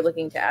you're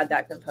looking to add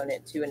that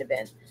component to an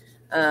event.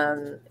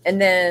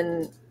 And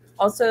then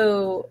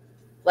also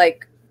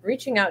like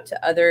reaching out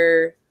to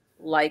other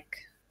like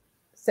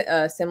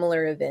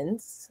similar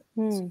events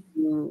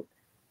to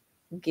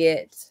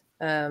get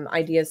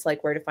ideas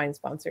like where to find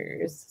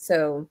sponsors.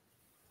 So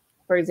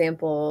for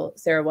example,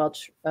 Sarah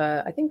Welch,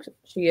 I think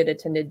she had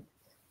attended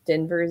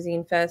Denver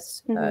Zine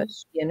Fest,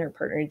 she and her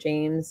partner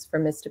James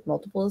from Mystic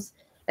Multiples,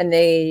 and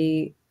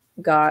they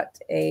got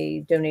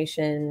a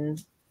donation.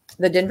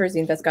 The Denver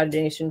Zine Fest got a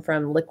donation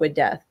from Liquid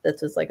Death.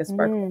 This was like a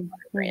sparkling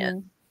water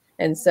brand.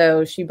 And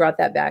so she brought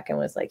that back and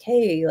was like,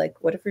 hey, like,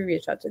 what if we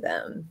reach out to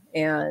them?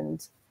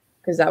 And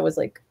because that was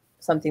like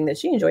something that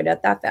she enjoyed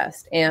at that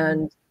fest.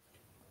 And,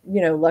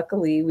 you know,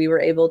 luckily we were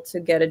able to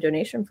get a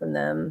donation from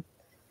them.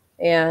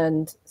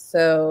 And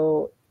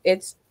so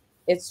it's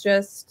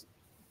just,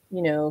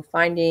 you know,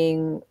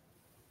 finding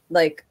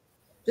like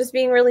just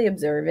being really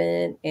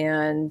observant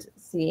and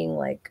seeing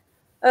like,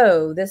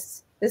 oh,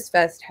 this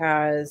fest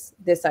has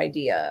this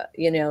idea,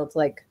 you know, it's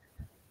like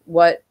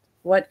what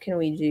can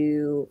we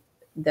do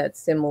that's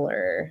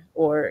similar,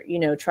 or, you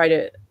know, try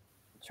to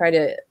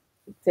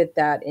fit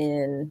that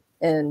in.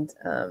 And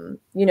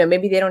you know,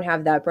 maybe they don't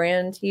have that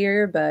brand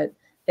here, but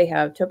they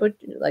have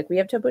we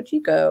have Topo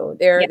Chico.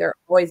 They're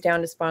always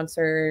down to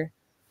sponsor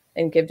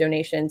and give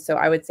donations. So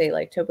I would say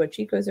like Topo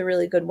Chico is a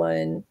really good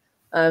one.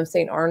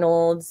 St.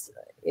 Arnold's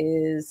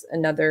is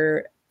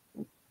another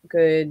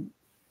good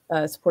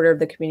supporter of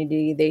the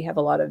community. They have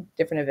a lot of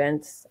different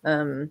events.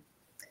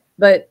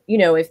 But, you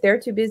know, if they're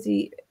too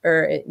busy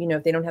or, you know,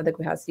 if they don't have the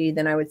capacity,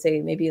 then I would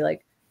say maybe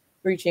like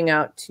reaching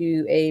out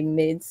to a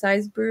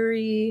mid-sized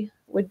brewery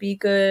would be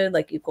good,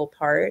 like Equal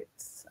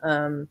Parts.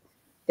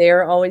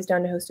 They're always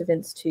down to host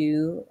events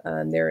too.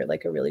 They're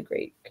like a really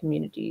great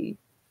community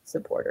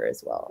supporter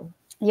as well.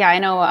 Yeah, I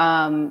know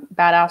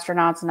Bad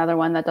Astronaut's another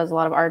one that does a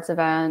lot of arts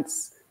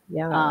events.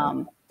 Yeah.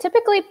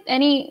 Typically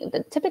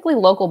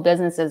local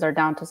businesses are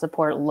down to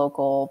support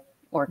local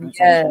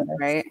organizations,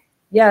 right?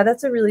 Yeah,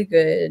 that's a really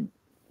good,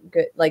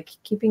 like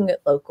keeping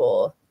it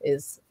local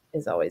is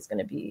always going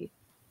to be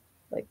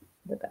like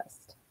the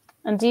best.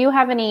 And do you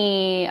have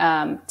any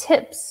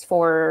tips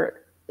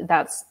for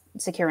that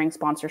securing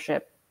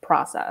sponsorship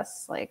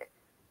process? Like,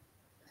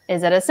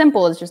 is it as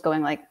simple as just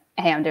going like,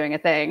 hey, I'm doing a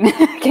thing.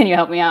 Can you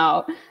help me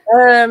out?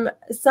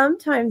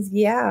 Sometimes,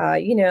 yeah.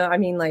 You know, I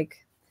mean,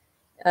 like,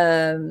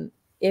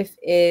 if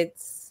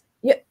it's,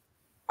 yeah,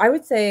 I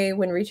would say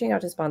when reaching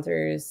out to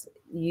sponsors,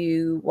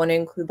 you want to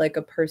include like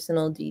a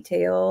personal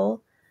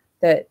detail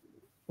that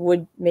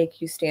would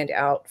make you stand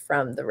out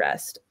from the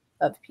rest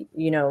of people.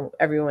 You know,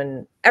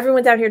 everyone's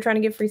out here trying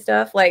to get free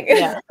stuff. Like,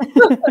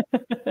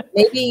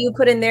 maybe you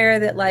put in there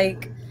that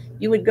like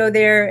you would go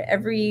there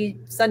every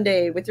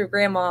Sunday with your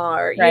grandma,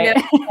 or you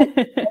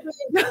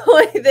know,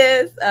 like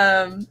this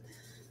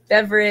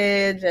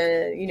beverage,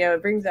 and you know,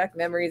 it brings back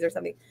memories or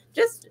something.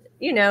 Just,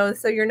 you know,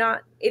 so you're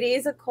not. It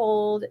is a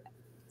cold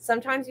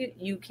sometimes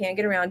you can't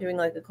get around doing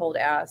like a cold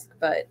ask,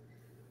 but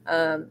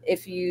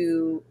if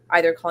you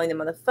either calling them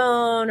on the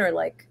phone or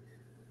like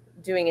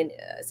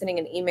sending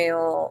an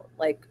email,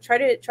 like try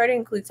to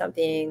include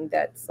something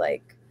that's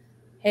like,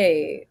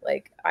 hey,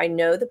 like I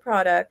know the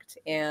product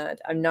and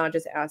I'm not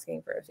just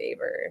asking for a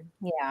favor.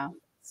 Yeah.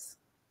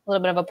 A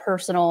little bit of a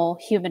personal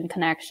human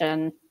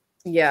connection.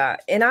 Yeah.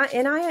 And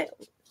I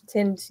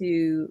tend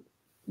to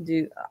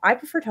I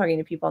prefer talking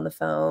to people on the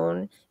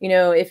phone. You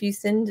know, if you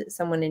send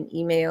someone an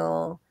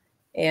email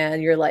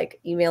and you're like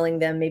emailing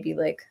them maybe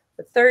like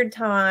the third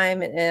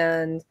time,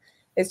 and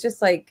it's just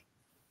like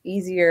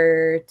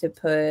easier to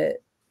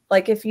put,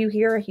 like if you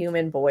hear a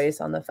human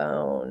voice on the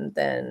phone,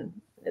 then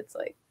it's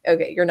like,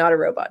 okay, you're not a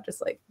robot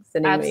just like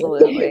sending me.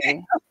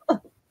 Absolutely.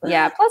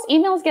 Yeah. Plus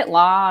emails get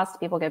lost.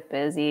 People get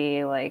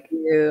busy. Like You.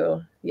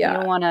 you Yeah.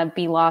 don't want to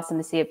be lost in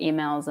the sea of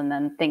emails and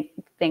then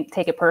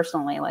take it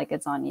personally, like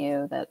it's on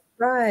you. That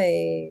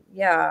Right.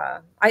 Yeah.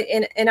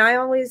 And I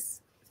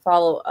always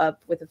follow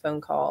up with a phone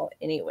call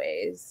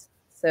anyways.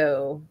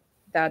 So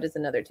that is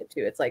another tip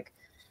too. It's like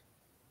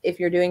if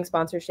you're doing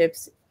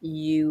sponsorships,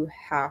 you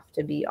have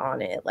to be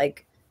on it.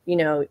 Like, you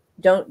know,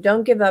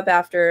 don't give up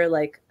after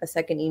like a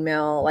second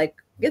email, like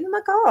give them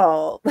a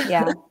call.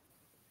 yeah,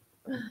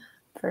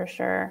 for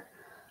sure.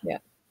 Yeah.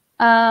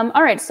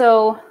 All right.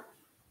 So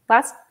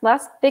last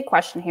big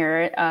question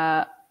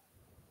here.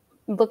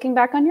 Looking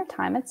back on your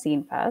time at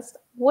Zine Fest,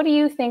 what do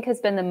you think has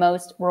been the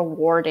most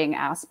rewarding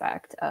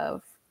aspect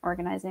of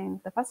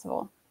organizing the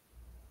festival?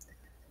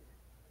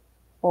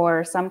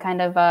 Or some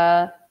kind of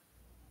a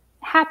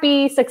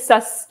happy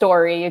success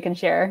story you can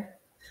share?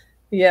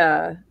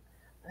 Yeah.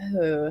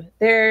 Oh,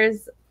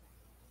 there's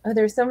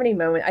so many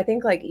moments. I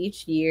think like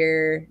each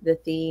year the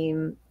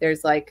theme,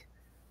 there's like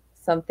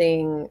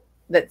something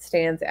that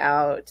stands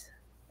out.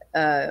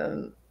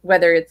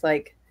 Whether it's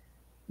like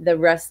the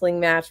wrestling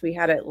match we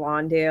had at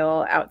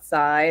Lawndale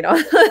outside.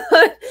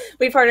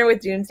 We partnered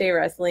with Doomsday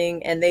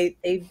Wrestling, and they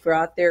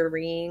brought their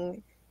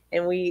ring,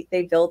 and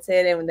they built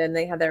it, and then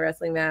they had that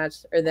wrestling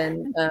match. Or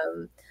then,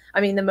 I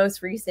mean, the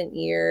most recent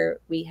year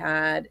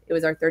it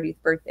was our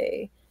 30th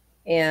birthday,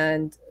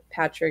 and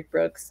Patrick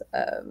Brooks,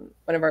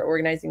 one of our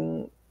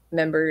organizing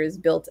members,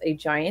 built a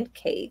giant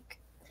cake,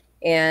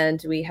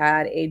 and we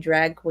had a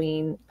drag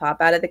queen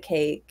pop out of the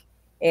cake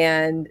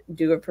and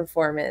do a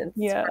performance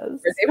Yes. for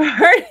the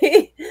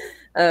birthday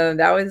party.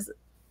 That was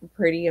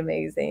pretty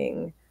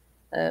amazing.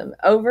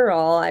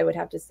 Overall, I would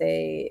have to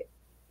say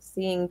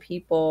seeing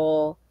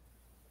people,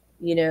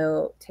 you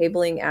know,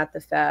 tabling at the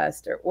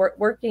fest or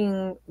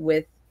working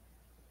with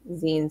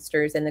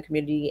zinesters in the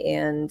community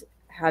and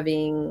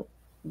having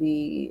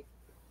the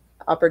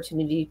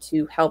opportunity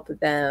to help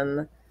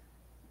them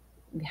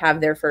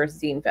have their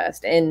first Zine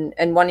Fest and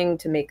wanting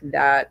to make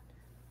that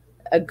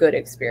a good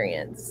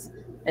experience.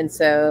 And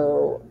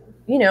so,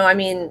 you know, I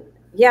mean,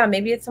 yeah,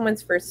 maybe it's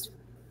someone's first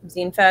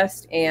Zine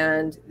Fest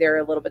and they're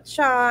a little bit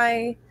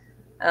shy,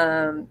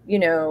 you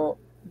know,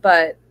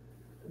 but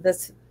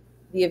the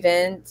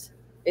event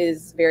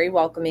is very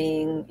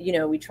welcoming. You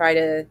know, we try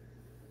to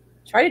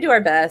do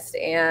our best,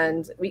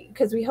 and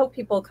because we hope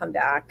people come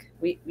back.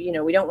 You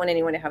know, we don't want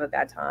anyone to have a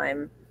bad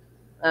time.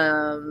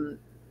 And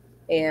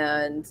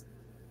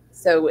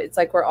so it's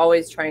like we're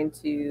always trying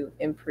to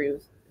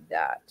improve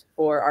that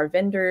for our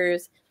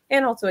vendors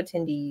and also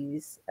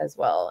attendees as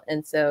well.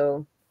 And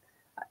so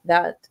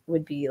that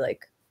would be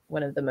like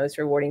one of the most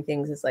rewarding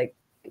things, is like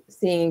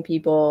seeing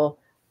people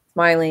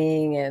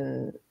smiling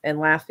and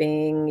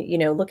laughing, you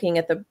know, looking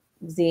at the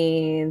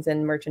zines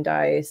and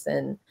merchandise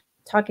and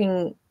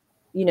talking,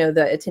 you know,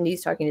 the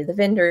attendees talking to the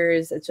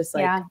vendors. It's just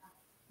like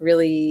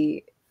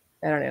really,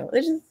 I don't know.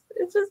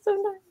 It's just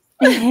so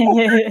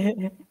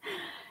nice.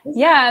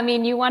 Yeah, I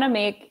mean, you want to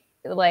make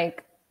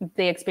like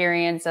the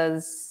experience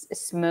as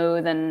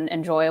smooth and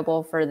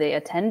enjoyable for the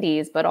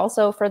attendees, but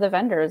also for the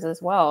vendors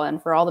as well,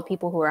 and for all the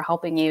people who are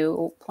helping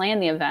you plan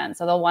the event.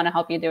 So they'll want to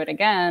help you do it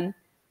again.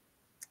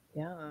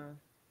 Yeah.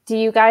 Do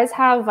you guys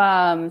have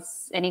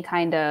any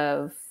kind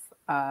of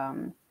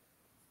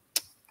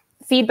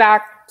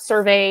feedback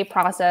survey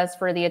process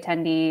for the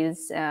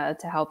attendees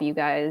to help you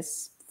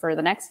guys for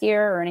the next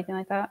year or anything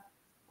like that?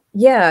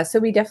 Yeah, so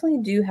we definitely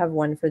do have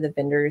one for the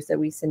vendors that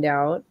we send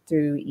out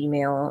through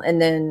email. And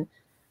then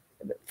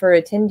for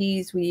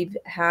attendees, we've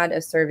had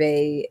a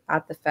survey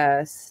at the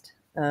fest,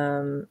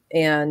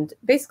 and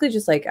basically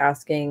just like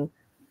asking,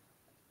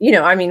 you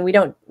know, I mean,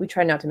 we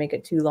try not to make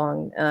it too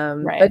long,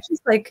 right. But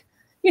just like,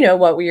 you know,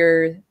 what were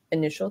your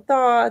initial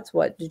thoughts?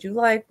 What did you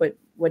like?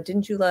 What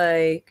didn't you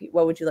like?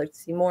 What would you like to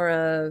see more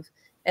of?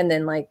 And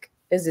then like,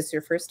 is this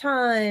your first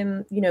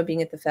time, you know,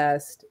 being at the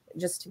fest?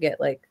 Just to get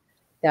like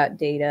that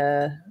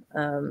data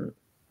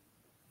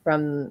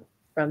from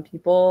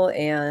people,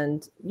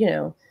 and you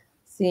know,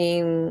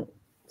 seeing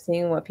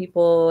what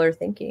people are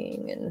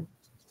thinking. And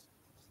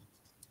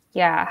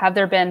yeah, have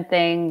there been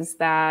things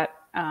that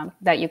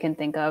that you can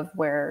think of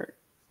where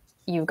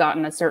you've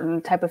gotten a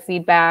certain type of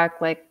feedback,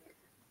 like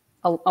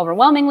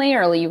overwhelmingly,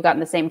 or you've gotten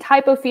the same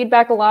type of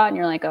feedback a lot and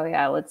you're like, oh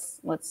yeah,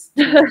 let's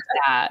change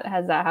that?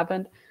 Has that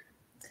happened?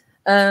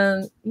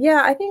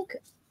 Yeah, I think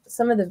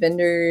some of the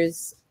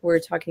vendors were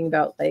talking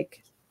about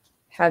like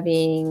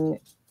having,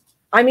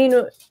 I mean,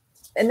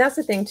 and that's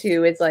the thing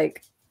too, is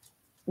like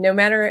no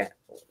matter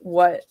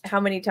how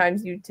many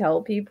times you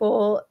tell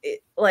people,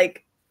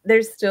 like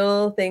there's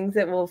still things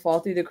that will fall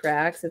through the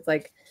cracks. It's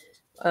like,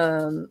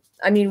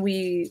 I mean,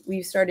 we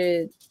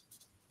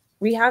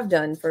have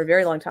done for a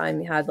very long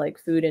time, had like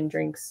food and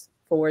drinks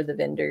for the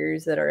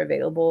vendors that are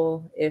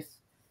available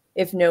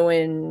if no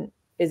one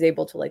is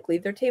able to like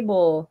leave their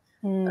table.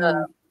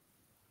 Mm,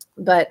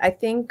 But I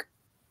think,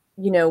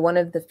 one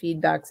of the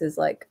feedbacks is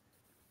like,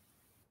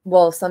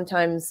 well,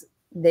 sometimes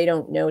they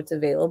don't know it's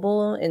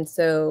available. And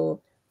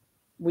so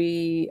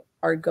we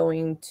are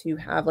going to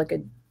have like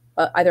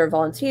either a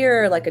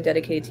volunteer or like a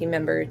dedicated team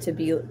member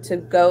to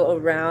go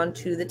around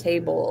to the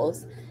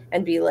tables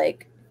and be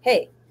like,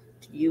 hey,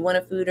 do you want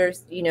a food or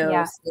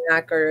yeah,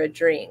 snack or a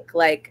drink?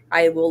 Like,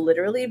 I will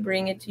literally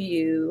bring it to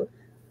you,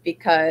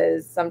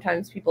 because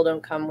sometimes people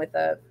don't come with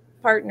a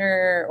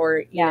partner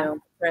or yeah,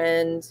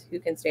 friend who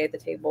can stay at the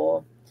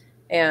table,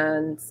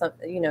 and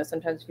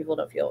sometimes people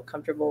don't feel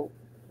comfortable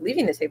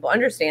leaving the table,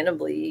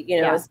 understandably,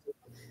 yeah,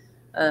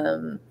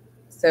 um,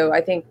 so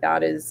I think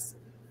that is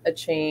a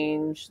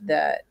change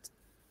that,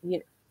 you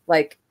know,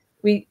 like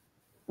we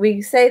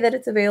we say that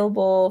it's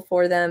available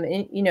for them,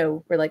 and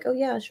we're like, oh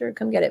yeah, sure,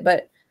 come get it.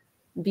 But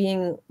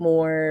being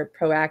more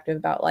proactive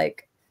about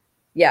like,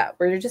 yeah,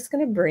 we're just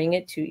gonna bring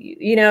it to you.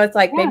 It's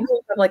like yeah. maybe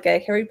we'll have like a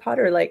Harry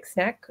Potter like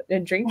snack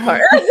and drink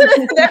cart.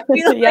 That'd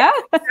be Yeah.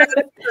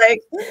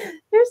 like,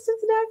 here's some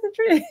snacks and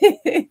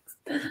drinks.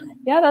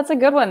 Yeah, that's a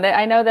good one.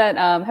 I know that.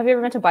 Have you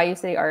ever been to Bayou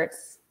City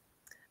Arts?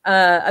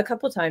 A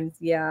couple times,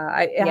 yeah.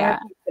 It has Yeah,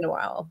 been a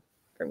while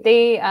for me.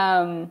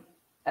 they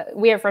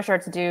we at Fresh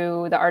Arts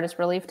do the artist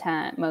relief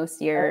tent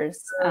most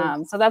years.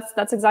 So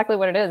that's exactly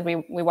what it is.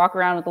 We walk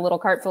around with a little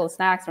cart full of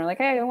snacks, and we're like,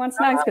 hey, I want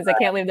snacks, because they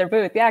can't leave their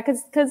booth. Yeah,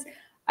 because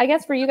I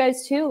guess for you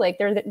guys too, like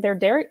they're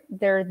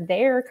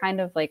there kind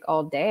of like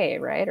all day,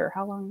 right? Or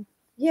how long?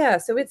 Yeah,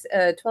 so it's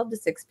 12 to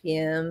 6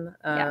 p.m.,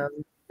 Yeah.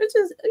 which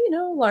is, a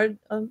large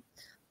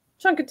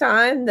chunk of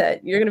time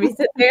that you're going to be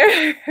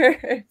sitting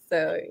there.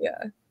 So,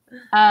 yeah.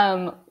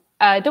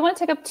 I don't want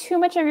to take up too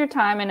much of your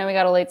time. I know we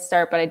got a late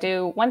start, but I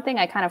do. One thing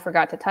I kind of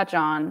forgot to touch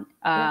on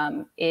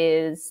Yeah.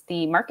 is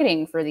the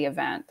marketing for the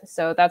event.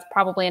 So that's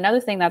probably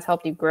another thing that's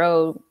helped you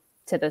grow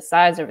to this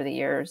size over the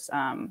years.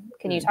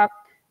 Can you talk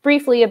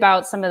briefly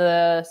about some of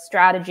the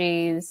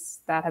strategies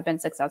that have been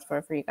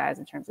successful for you guys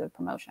in terms of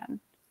promotion?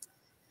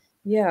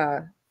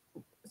 Yeah.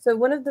 So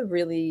one of the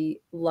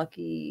really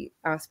lucky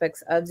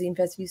aspects of Zine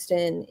Fest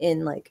Houston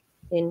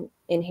in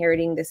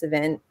inheriting this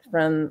event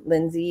from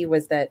Lindsay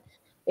was that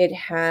it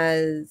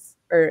has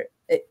or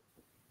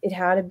it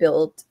had a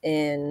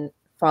built-in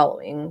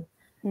following.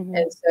 Mm-hmm.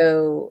 And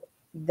so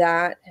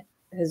that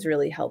has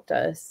really helped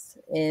us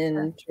Sure.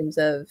 in terms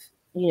of,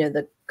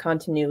 the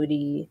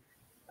continuity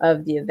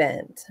of the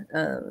event.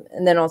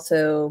 And then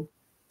also,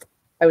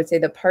 I would say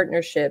the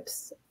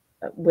partnerships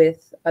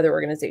with other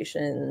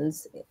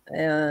organizations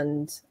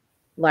and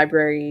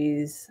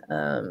libraries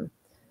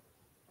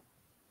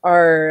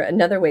are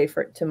another way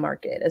to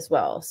market as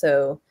well.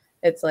 So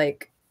it's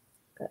like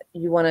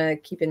you want to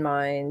keep in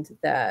mind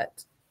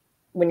that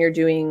when you're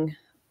doing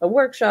a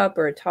workshop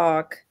or a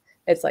talk,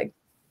 it's like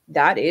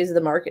that is the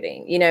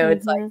marketing.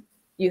 It's like Mm-hmm.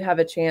 you have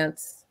a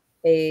chance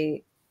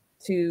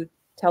to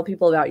tell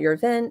people about your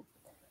event,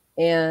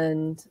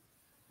 and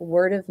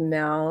word of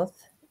mouth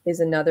is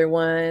another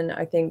one.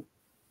 I think,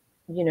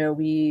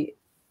 we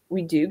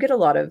do get a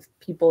lot of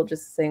people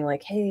just saying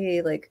like,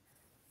 hey, like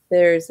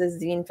there's this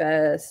Zine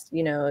Fest,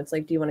 it's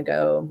like, do you want to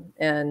go?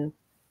 And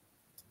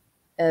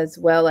as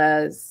well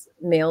as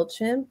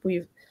MailChimp.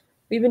 We've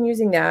been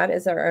using that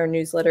as our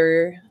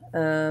newsletter,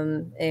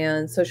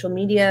 and social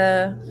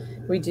media.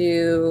 We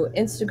do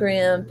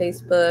Instagram,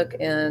 Facebook,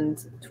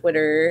 and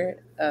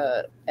Twitter,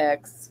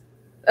 X,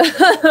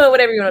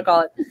 whatever you want to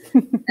call it.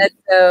 And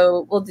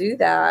so we'll do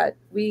that.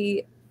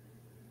 We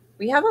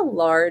have a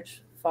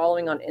large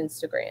following on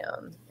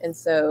Instagram, and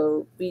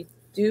so we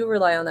do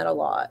rely on that a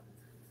lot.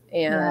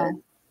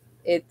 And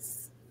Yeah.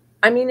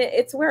 I mean,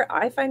 it's where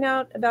I find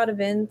out about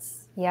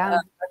events, Yeah.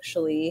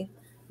 actually.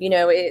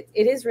 It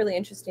is really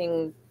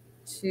interesting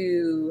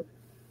to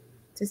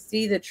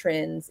see the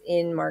trends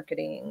in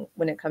marketing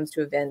when it comes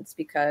to events,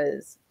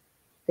 because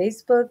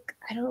Facebook,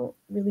 I don't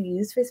really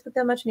use Facebook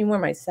that much anymore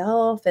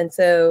myself. And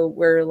so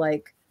we're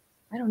like,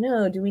 I don't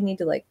know, do we need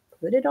to like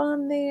put it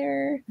on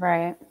there?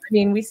 Right. I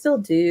mean, we still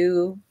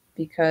do,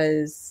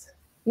 because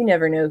you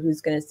never know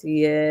who's going to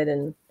see it.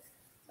 And,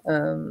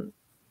 um,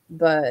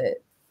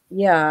 but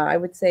yeah, I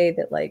would say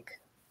that like,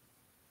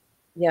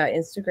 yeah,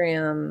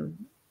 Instagram,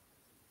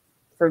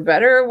 for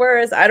better or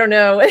worse, I don't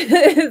know,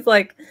 is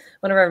like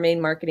one of our main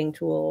marketing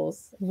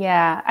tools.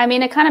 Yeah, I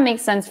mean, it kind of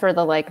makes sense for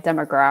the like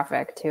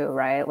demographic too,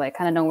 right? Like,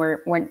 kind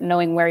of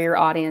knowing where your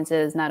audience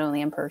is, not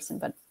only in person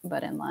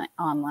but in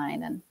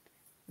online, and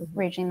Mhm.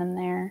 reaching them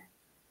there.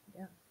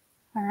 Yeah.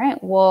 All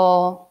right.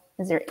 Well,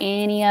 is there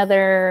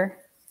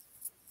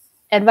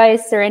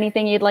advice or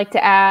anything you'd like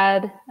to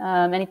add?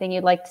 Anything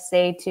you'd like to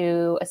say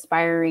to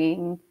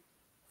aspiring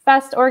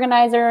fest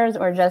organizers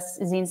or just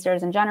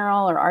zinesters in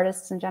general or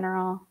artists in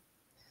general?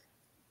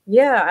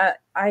 Yeah,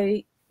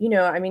 I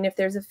mean, if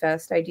there's a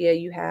fest idea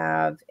you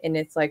have and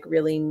it's like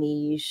really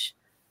niche,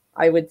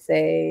 I would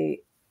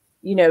say,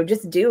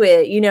 just do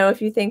it.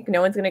 If you think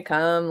no one's going to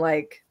come,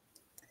 like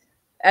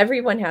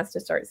everyone has to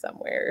start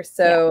somewhere.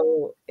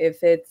 So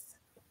if it's,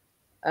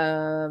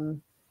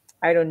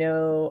 I don't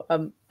know,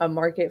 a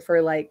market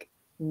for like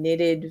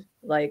knitted,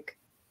 like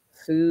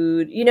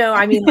food,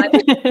 I mean, like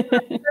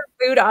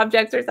food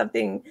objects or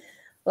something,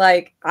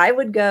 like I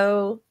would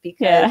go because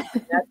Yeah.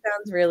 that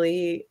sounds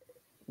really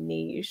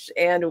niche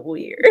and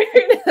weird.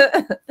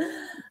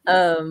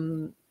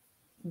 um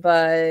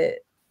but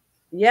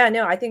yeah,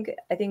 no, I think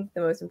the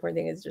most important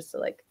thing is just to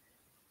like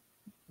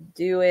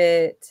do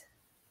it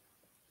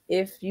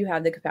if you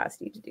have the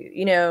capacity to do,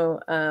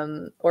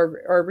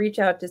 or reach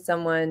out to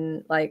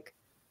someone, like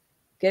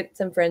get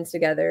some friends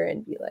together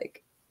and be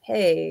like,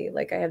 hey,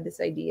 like I have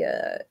this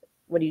idea,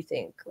 what do you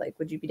think, like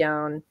would you be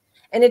down?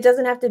 And it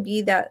doesn't have to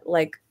be that,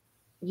 like,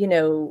 you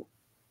know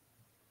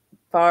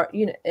far,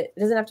 it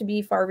doesn't have to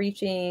be far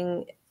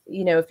reaching.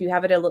 If you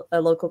have it at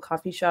a local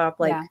coffee shop,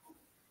 like Yeah.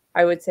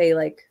 I would say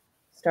like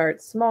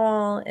start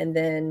small and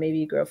then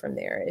maybe grow from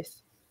there. If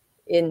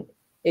in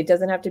It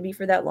doesn't have to be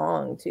for that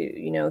long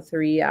too,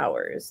 3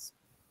 hours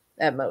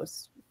at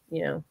most,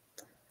 you know.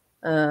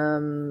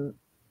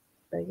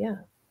 But yeah.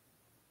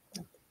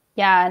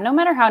 Yeah, no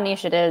matter how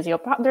niche it is,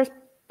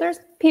 there's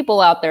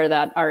people out there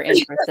that are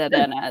interested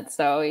in it.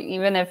 So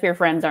even if your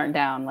friends aren't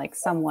down, like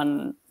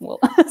someone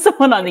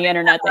someone on the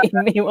internet that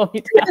you meet will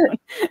be down.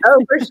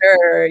 Oh, for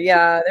sure.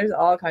 Yeah, there's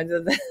all kinds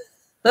of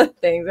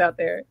things out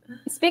there.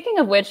 Speaking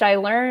of which, I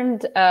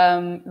learned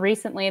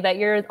recently that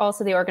you're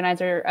also the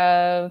organizer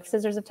of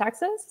Scissors of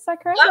Texas. Is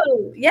that correct?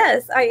 Oh,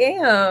 yes, I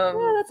am.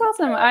 Yeah, that's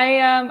awesome.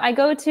 I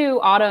go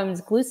to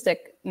Autumn's glue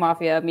stick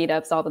mafia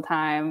meetups all the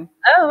time.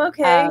 Oh,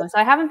 okay. So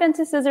I haven't been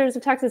to Scissors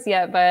of Texas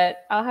yet, but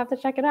I'll have to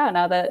check it out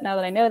now that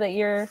I know that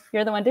you're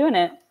the one doing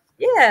it.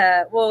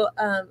 Yeah. Well,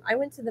 I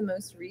went to the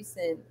most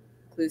recent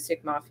glue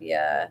stick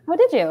mafia. Oh,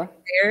 did you?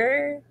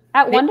 There.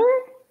 At Wonder?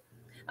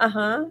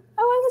 Uh-huh. Oh,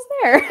 I was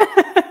there.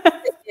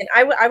 And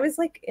I was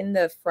like in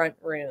the front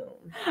room.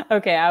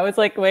 Okay, I was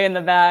like way in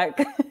the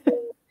back.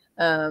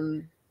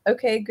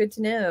 Okay, good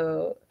to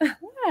know.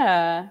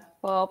 Yeah.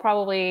 Well, I'll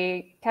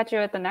probably catch you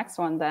at the next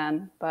one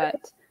then.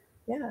 But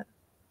yeah.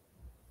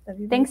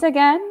 Thanks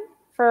again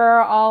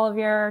for all of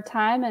your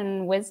time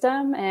and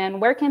wisdom. And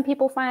where can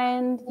people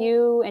find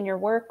you and your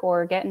work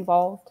or get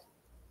involved?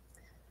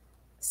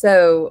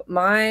 So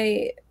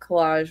my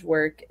collage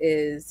work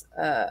is,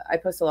 I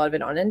post a lot of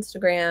it on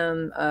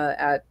Instagram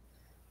at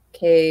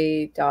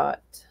k.llages,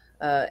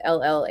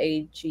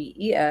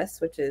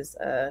 which is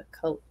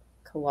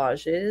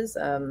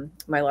collages.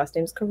 My last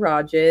name's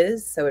Kirages,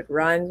 so it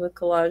rhymes with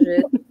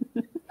collages.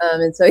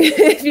 And so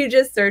if you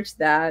just search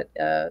that,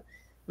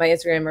 my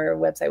Instagram or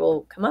website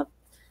will come up.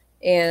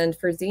 And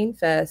for Zine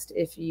Fest,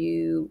 if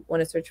you want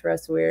to search for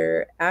us,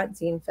 we're at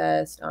Zine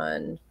Fest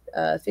on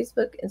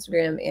Facebook,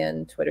 Instagram,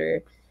 and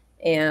Twitter.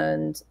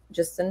 And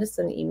just send us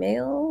an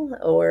email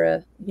or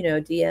a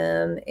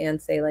DM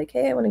and say like,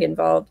 hey, I want to get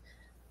involved.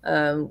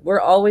 We're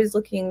always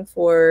looking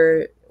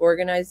for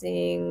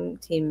organizing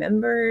team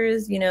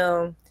members,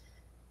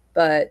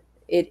 but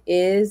it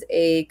is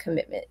a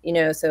commitment,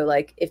 so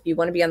like if you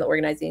want to be on the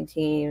organizing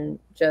team,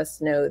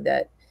 just know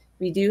that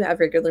we do have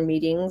regular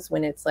meetings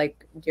when it's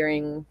like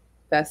during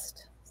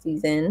fest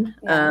season.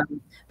 Yeah.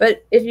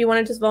 But if you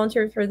want to just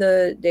volunteer for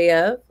the day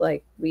of,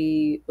 like,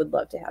 we would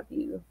love to have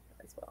you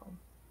as well.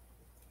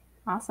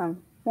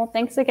 Awesome. Well,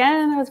 thanks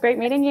again. It was great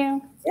meeting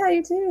you. Yeah,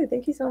 you too.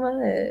 Thank you so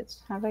much.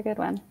 Have a good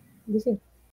one. You too.